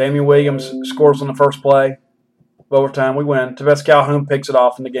 Damian Williams scores on the first play of overtime. We win. Tavez Calhoun picks it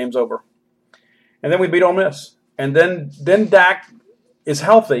off, and the game's over. And then we beat Ole Miss. And then Dak is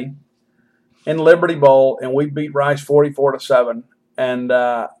healthy in Liberty Bowl, and we beat Rice 44-7. And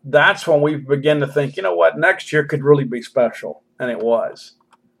that's when we begin to think, next year could really be special. And it was.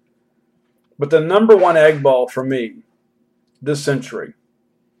 But the number 1 Egg Bowl for me this century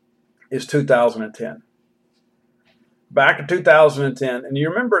is 2010. Back in 2010, and you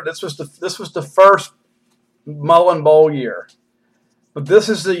remember this was the first Mullen Bowl year. But this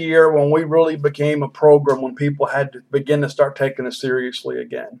is the year when we really became a program, when people had to begin to start taking us seriously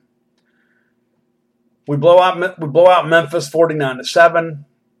again. We blow out Memphis 49-7,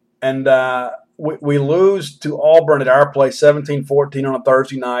 and we lose to Auburn at our place 17-14 on a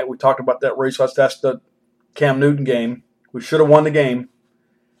Thursday night. We talked about that recently. That's the Cam Newton game. We should have won the game.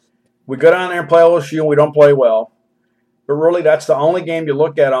 We go down there and play LSU, and we don't play well. But really, that's the only game you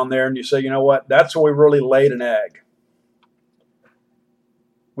look at on there, and you say, that's where we really laid an egg.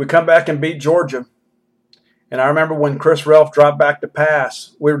 We come back and beat Georgia. And I remember when Chris Relf dropped back to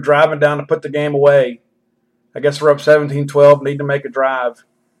pass, we were driving down to put the game away. I guess we're up 17-12, need to make a drive.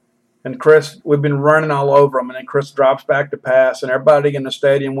 And Chris, we've been running all over him, and then Chris drops back to pass, and everybody in the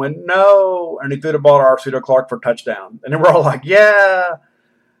stadium went, no, and he threw the ball to Arcito Clark for a touchdown. And then we're all like, yeah.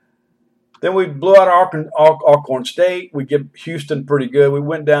 Then we blew out Alcorn State. We get Houston pretty good. We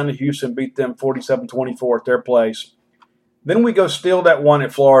went down to Houston, beat them 47-24 at their place. Then we go steal that one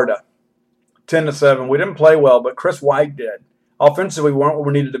at Florida, 10-7. We didn't play well, but Chris White did. Offensively, we weren't where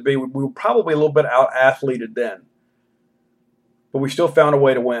we needed to be. We were probably a little bit out-athleted then. But we still found a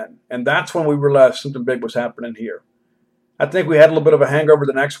way to win. And that's when we realized something big was happening here. I think we had a little bit of a hangover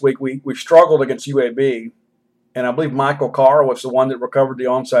the next week. We struggled against UAB, and I believe Michael Carr was the one that recovered the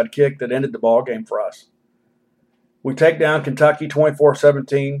onside kick that ended the ball game for us. We take down Kentucky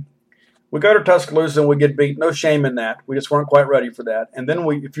 24-17. We go to Tuscaloosa and we get beat. No shame in that. We just weren't quite ready for that. And then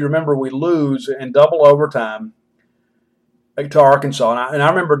if you remember, we lose in double overtime to Arkansas. And I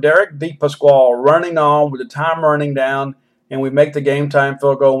remember Derek DePasquale running on with the time running down, and we make the game time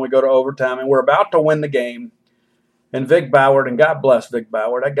field goal and we go to overtime, and we're about to win the game. And Vic Ballard, and God bless Vic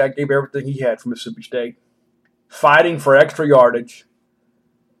Ballard, that guy gave everything he had for Mississippi State, fighting for extra yardage,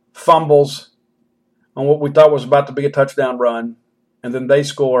 fumbles on what we thought was about to be a touchdown run, and then they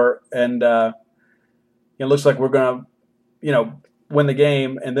score, and it looks like we're going to, win the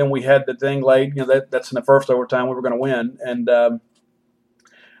game. And then we had the thing late, that's in the first overtime we were going to win, and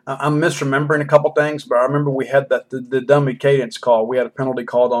I'm misremembering a couple things, but I remember we had the dummy cadence call. We had a penalty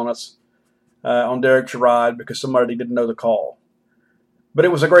called on us on Derek Sherrod because somebody didn't know the call. But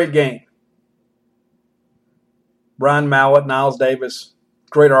it was a great game. Brian Mallett, Niles Davis,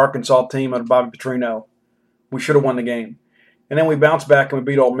 great Arkansas team under Bobby Petrino. We should have won the game. And then we bounced back and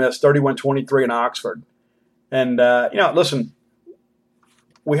we beat Ole Miss 31-23 in Oxford. And, listen,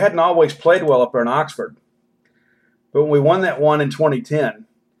 we hadn't always played well up there in Oxford. But when we won that one in 2010,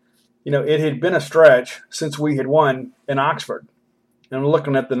 it had been a stretch since we had won in Oxford. And I'm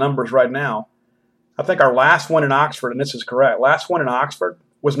looking at the numbers right now. I think our last one in Oxford, and this is correct, last one in Oxford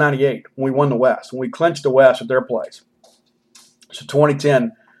was 98 when we won the West, when we clinched the West at their place. So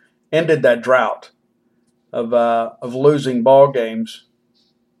 2010 ended that drought of losing ball games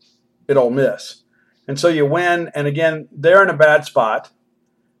at Ole Miss. And so you win, and again, they're in a bad spot.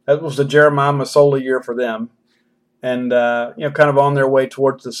 That was the Jeremiah Masoli year for them. And, kind of on their way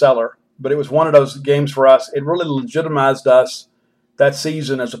towards the cellar. But it was one of those games for us. It really legitimized us that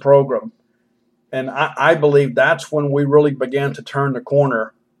season as a program. And I believe that's when we really began to turn the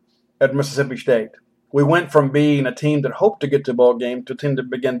corner at Mississippi State. We went from being a team that hoped to get to a bowl game to a team that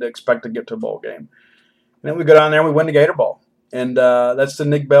began to expect to get to a bowl game. And then we go down there and we win the Gator Bowl. And that's the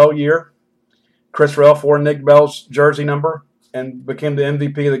Nick Bell year. Chris Ralph wore Nick Bell's jersey number and became the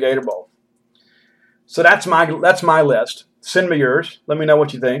MVP of the Gator Bowl. So that's my list. Send me yours. Let me know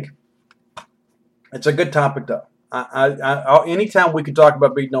what you think. It's a good topic, though. Anytime we can talk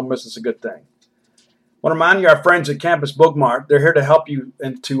about beating Ole Miss is a good thing. I want to remind you, our friends at Campus Bookmart, they're here to help you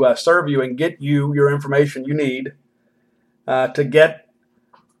and to serve you and get you your information you need to get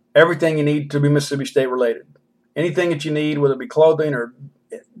everything you need to be Mississippi State related. Anything that you need, whether it be clothing or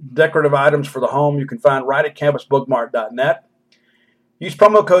decorative items for the home, you can find right at campusbookmart.net. Use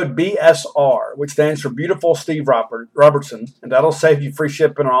promo code BSR, which stands for Beautiful Steve Robertson, and that'll save you free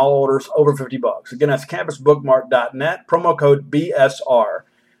shipping on all orders over $50. Again, that's campusbookmart.net, promo code BSR.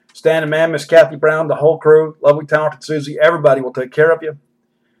 Stan and man, Miss Kathy Brown, the whole crew, lovely, talented Susie, everybody will take care of you.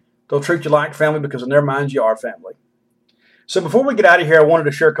 They'll treat you like family because in their minds you are family. So before we get out of here, I wanted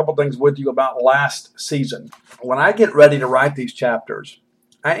to share a couple things with you about last season. When I get ready to write these chapters,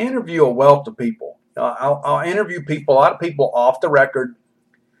 I interview a wealth of people. I'll interview people, a lot of people off the record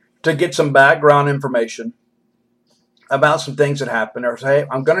to get some background information about some things that happened. Or say, hey,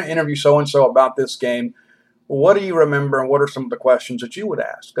 I'm going to interview so-and-so about this game. What do you remember and what are some of the questions that you would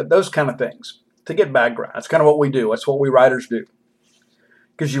ask? Those kind of things to get background. That's kind of what we do. That's what we writers do.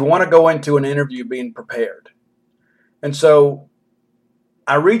 Because you want to go into an interview being prepared. And so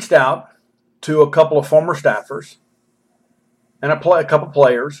I reached out to a couple of former staffers and a couple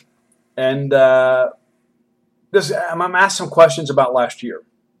players. And I'm asked some questions about last year.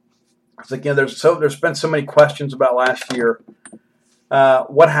 I was like, there's been so many questions about last year.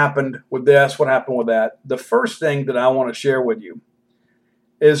 What happened with this? What happened with that? The first thing that I want to share with you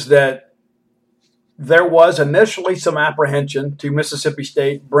is that there was initially some apprehension to Mississippi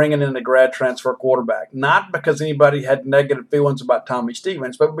State bringing in the grad transfer quarterback. Not because anybody had negative feelings about Tommy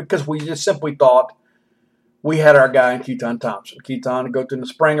Stevens, but because we just simply thought we had our guy in Keaton Thompson. Keaton goes in the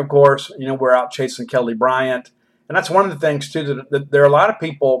spring, of course. We're out chasing Kelly Bryant. And that's one of the things, too, that there are a lot of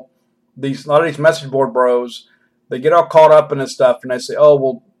people, a lot of these message board bros, they get all caught up in this stuff and they say, oh,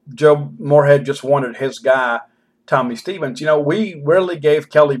 well, Joe Moorhead just wanted his guy Tommy Stevens, we rarely gave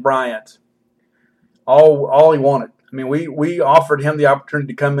Kelly Bryant all he wanted. I mean, we offered him the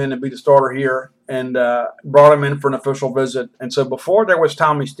opportunity to come in and be the starter here and brought him in for an official visit. And so before there was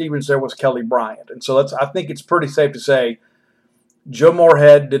Tommy Stevens, there was Kelly Bryant. And so I think it's pretty safe to say Joe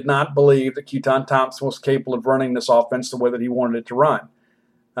Moorhead did not believe that Keaton Thompson was capable of running this offense the way that he wanted it to run.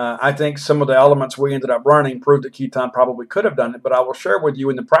 I think some of the elements we ended up running proved that Keaton probably could have done it, but I will share with you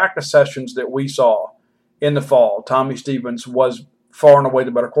in the practice sessions that we saw in the fall, Tommy Stevens was far and away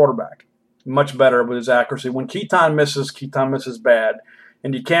the better quarterback, much better with his accuracy. When Keaton misses bad,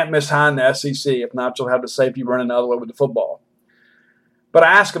 and you can't miss high in the SEC. If not, you'll have the safety running the other way with the football. But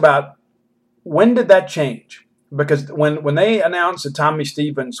I ask about when did that change? Because when they announced that Tommy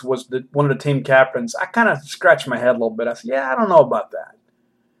Stevens was one of the team captains, I kind of scratched my head a little bit. I said, yeah, I don't know about that.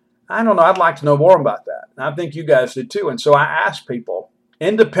 I don't know. I'd like to know more about that. And I think you guys did too. And so I asked people,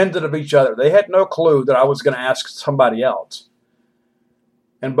 independent of each other. They had no clue that I was going to ask somebody else.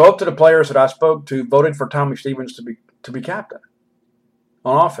 And both of the players that I spoke to voted for Tommy Stevens to be captain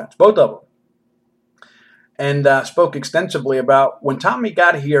on offense, both of them. And spoke extensively about when Tommy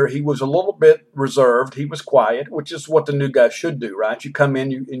got here, he was a little bit reserved. He was quiet, which is what the new guy should do, right? You come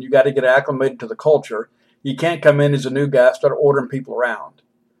in and you got to get acclimated to the culture. You can't come in as a new guy and start ordering people around.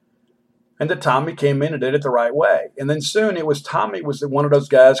 And that Tommy came in and did it the right way. And then soon Tommy was one of those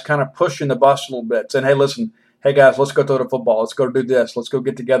guys kind of pushing the bus a little bit, saying, hey, listen, hey, guys, let's go throw the football. Let's go do this. Let's go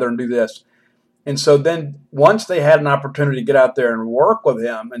get together and do this. And so then once they had an opportunity to get out there and work with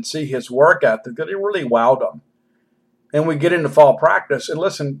him and see his work ethic, it really wowed them. And we get into fall practice. And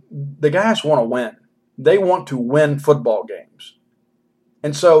listen, the guys want to win. They want to win football games.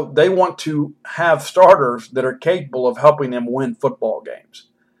 And so they want to have starters that are capable of helping them win football games.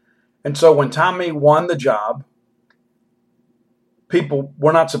 And so when Tommy won the job, people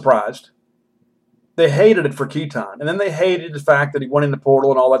were not surprised. They hated it for Keaton. And then they hated the fact that he went in the portal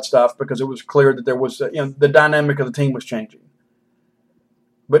and all that stuff because it was clear that there was, the dynamic of the team was changing.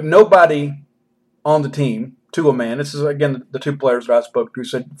 But nobody on the team, to a man, this is, again, the two players that I spoke to,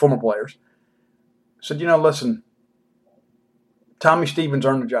 said, former players, said, listen, Tommy Stevens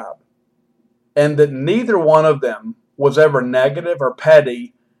earned the job. And that neither one of them was ever negative or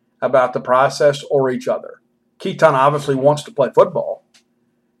petty about the process or each other. Keaton obviously wants to play football.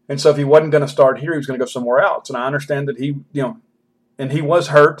 And so if he wasn't going to start here, he was going to go somewhere else. And I understand that and he was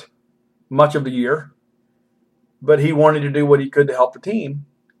hurt much of the year, but he wanted to do what he could to help the team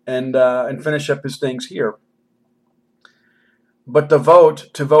and finish up his things here. But to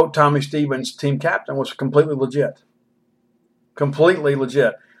vote Tommy Stevens team captain was completely legit. Completely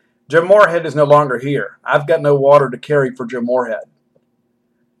legit. Jim Moorhead is no longer here. I've got no water to carry for Jim Moorhead.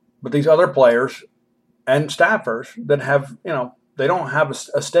 But these other players and staffers that have, they don't have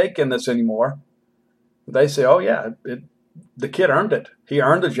a stake in this anymore. They say, oh, yeah, the kid earned it. He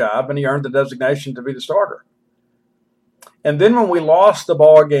earned the job, and he earned the designation to be the starter. And then when we lost the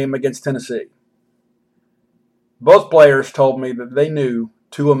ball game against Tennessee, both players told me that they knew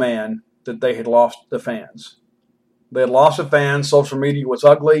to a man that they had lost the fans. They had lost the fans. Social media was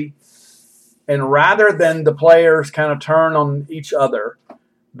ugly. And rather than the players kind of turn on each other,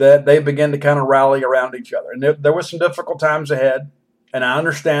 that they began to kind of rally around each other. And there were some difficult times ahead. And I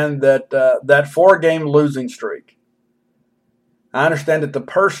understand that that 4-game losing streak, I understand that the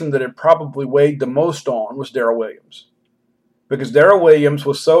person that it probably weighed the most on was Darrell Williams. Because Darrell Williams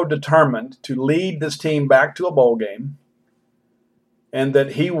was so determined to lead this team back to a bowl game, and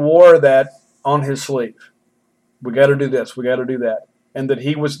that he wore that on his sleeve. We got to do this. We got to do that. And that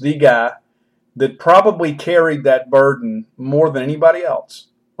he was the guy that probably carried that burden more than anybody else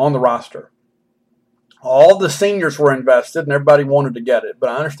on the roster. All the seniors were invested, and everybody wanted to get it. But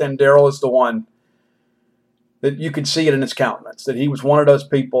I understand Darrell is the one that you could see it in his countenance, that he was one of those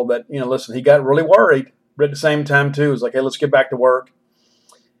people that, listen, he got really worried. But at the same time, too, it was like, hey, let's get back to work.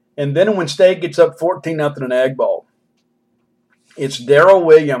 And then when State gets up 14-0 in Egg Bowl, it's Darrell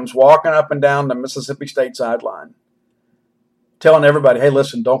Williams walking up and down the Mississippi State sideline, telling everybody, hey,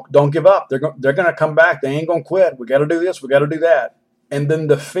 listen, don't give up. They're going to come back. They ain't going to quit. We got to do this. We got to do that. And then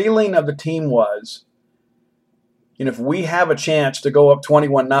the feeling of the team was, if we have a chance to go up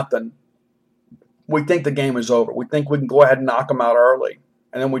 21-0, we think the game is over. We think we can go ahead and knock them out early.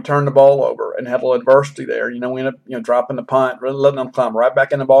 And then we turned the ball over and had a little adversity there. We ended up dropping the punt, really letting them climb right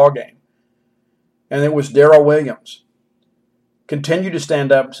back in the ball game. And it was Darrell Williams. Continue to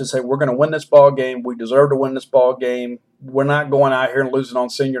stand up and say, we're going to win this ball game. We deserve to win this ball game. We're not going out here and losing on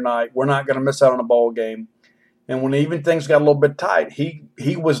senior night. We're not going to miss out on a bowl game. And when even things got a little bit tight, he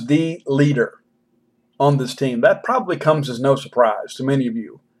was the leader on this team. That probably comes as no surprise to many of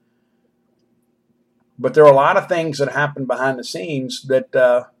you. But there are a lot of things that happen behind the scenes that,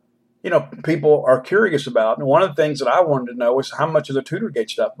 people are curious about. And one of the things that I wanted to know is how much of the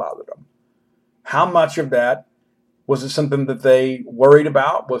Tutorgate stuff bothered them. How much of that, was it something that they worried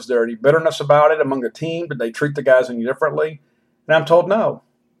about? Was there any bitterness about it among the team? Did they treat the guys any differently? And I'm told no.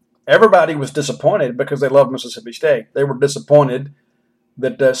 Everybody was disappointed because they love Mississippi State. They were disappointed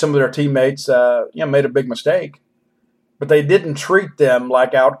that some of their teammates, made a big mistake. But they didn't treat them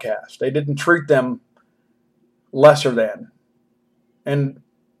like outcasts. They didn't treat them lesser than. And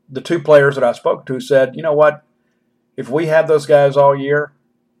the two players that I spoke to said, you know what? If we have those guys all year,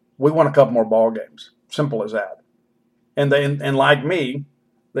 we won a couple more ball games. Simple as that. And like me,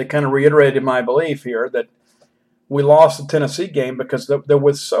 they kind of reiterated my belief here that we lost the Tennessee game because there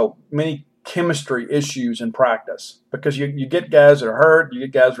was so many chemistry issues in practice. Because you get guys that are hurt, you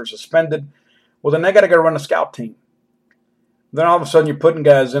get guys that are suspended. Well, then they got to go run a scout team. Then all of a sudden you're putting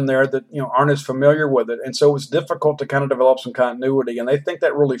guys in there that aren't as familiar with it. And so it's difficult to kind of develop some continuity. And they think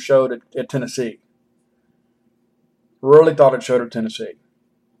that really showed at Tennessee. Really thought it showed at Tennessee.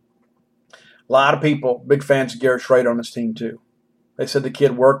 A lot of people, big fans of Garrett Schrader on his team too. They said the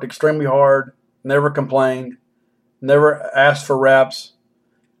kid worked extremely hard, never complained, never asked for reps,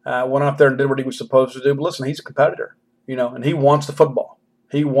 went out there and did what he was supposed to do. But listen, he's a competitor, and he wants the football.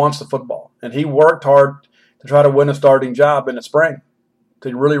 He wants the football. And he worked hard to try to win a starting job in the spring.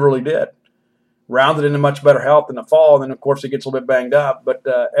 He really, really did. Rounded into much better health in the fall, and then, of course, he gets a little bit banged up. But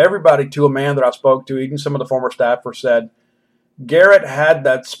everybody, to a man that I spoke to, even some of the former staffers, said Garrett had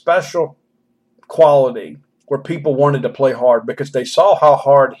that special quality where people wanted to play hard because they saw how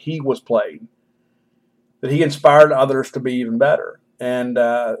hard he was playing, that he inspired others to be even better. And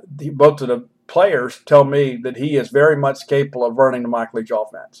both of the players tell me that he is very much capable of running the Mike Leach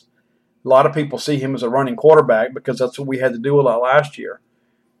offense. A lot of people see him as a running quarterback because that's what we had to do a lot last year.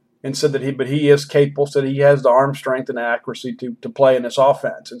 And said that he is capable, said he has the arm strength and accuracy to play in this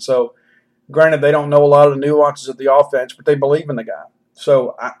offense. And so, granted, they don't know a lot of the nuances of the offense, but they believe in the guy.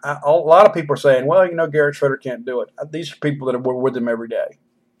 So a lot of people are saying, well, Garrett Schrader can't do it. These are people that were with him every day.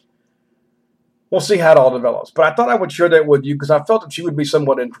 We'll see how it all develops. But I thought I would share that with you because I felt that you would be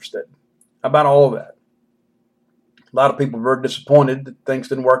somewhat interested about all of that. A lot of people were very disappointed that things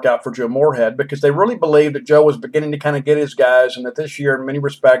didn't work out for Joe Moorhead because they really believed that Joe was beginning to kind of get his guys and that this year, in many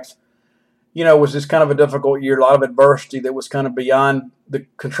respects, was just kind of a difficult year, a lot of adversity that was kind of beyond the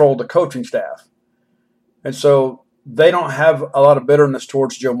control of the coaching staff. And so they don't have a lot of bitterness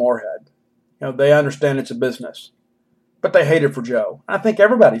towards Joe Moorhead. They understand it's a business. But they hate it for Joe. I think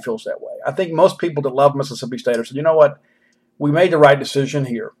everybody feels that way. I think most people that love Mississippi State are saying, you know what, we made the right decision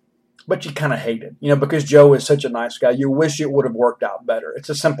here. But you kind of hate it, because Joe is such a nice guy. You wish it would have worked out better.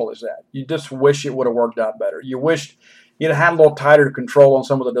 It's as simple as that. You just wish it would have worked out better. You wished you'd had a little tighter control on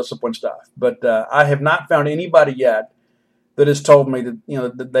some of the discipline stuff. But I have not found anybody yet that has told me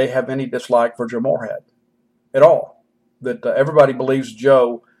that that they have any dislike for Joe Moorhead at all. That everybody believes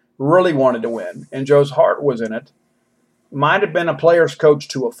Joe really wanted to win, and Joe's heart was in it. Might have been a player's coach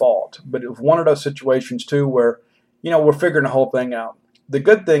to a fault, but it was one of those situations too where we're figuring the whole thing out. The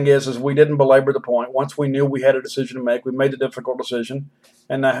good thing is we didn't belabor the point. Once we knew we had a decision to make, we made the difficult decision,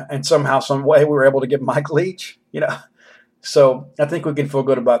 and somehow, some way, we were able to get Mike Leach. So I think we can feel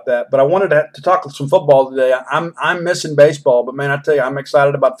good about that. But I wanted to talk some football today. I'm missing baseball, but man, I tell you, I'm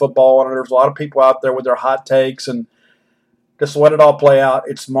excited about football. And there's a lot of people out there with their hot takes, and just let it all play out.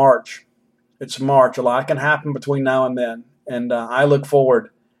 It's March. It's March. A lot can happen between now and then, and I look forward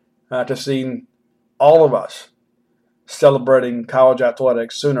to seeing all of us celebrating college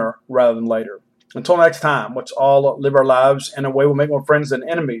athletics sooner rather than later. Until next time, let's all live our lives in a way we'll make more friends than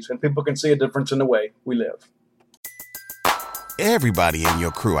enemies, and people can see a difference in the way we live. Everybody in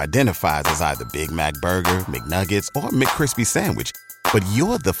your crew identifies as either Big Mac Burger, McNuggets, or McCrispy Sandwich, but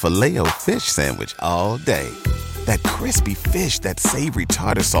you're the Filet-O-Fish Sandwich all day. That crispy fish, that savory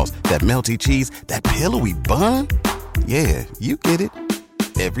tartar sauce, that melty cheese, that pillowy bun. Yeah, you get it.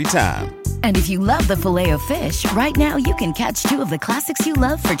 Every time. And if you love the Filet-O-Fish, right now you can catch two of the classics you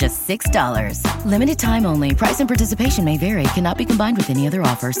love for just $6. Limited time only. Price and participation may vary. Cannot be combined with any other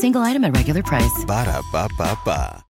offer. Single item at regular price. Ba-da-ba-ba-ba.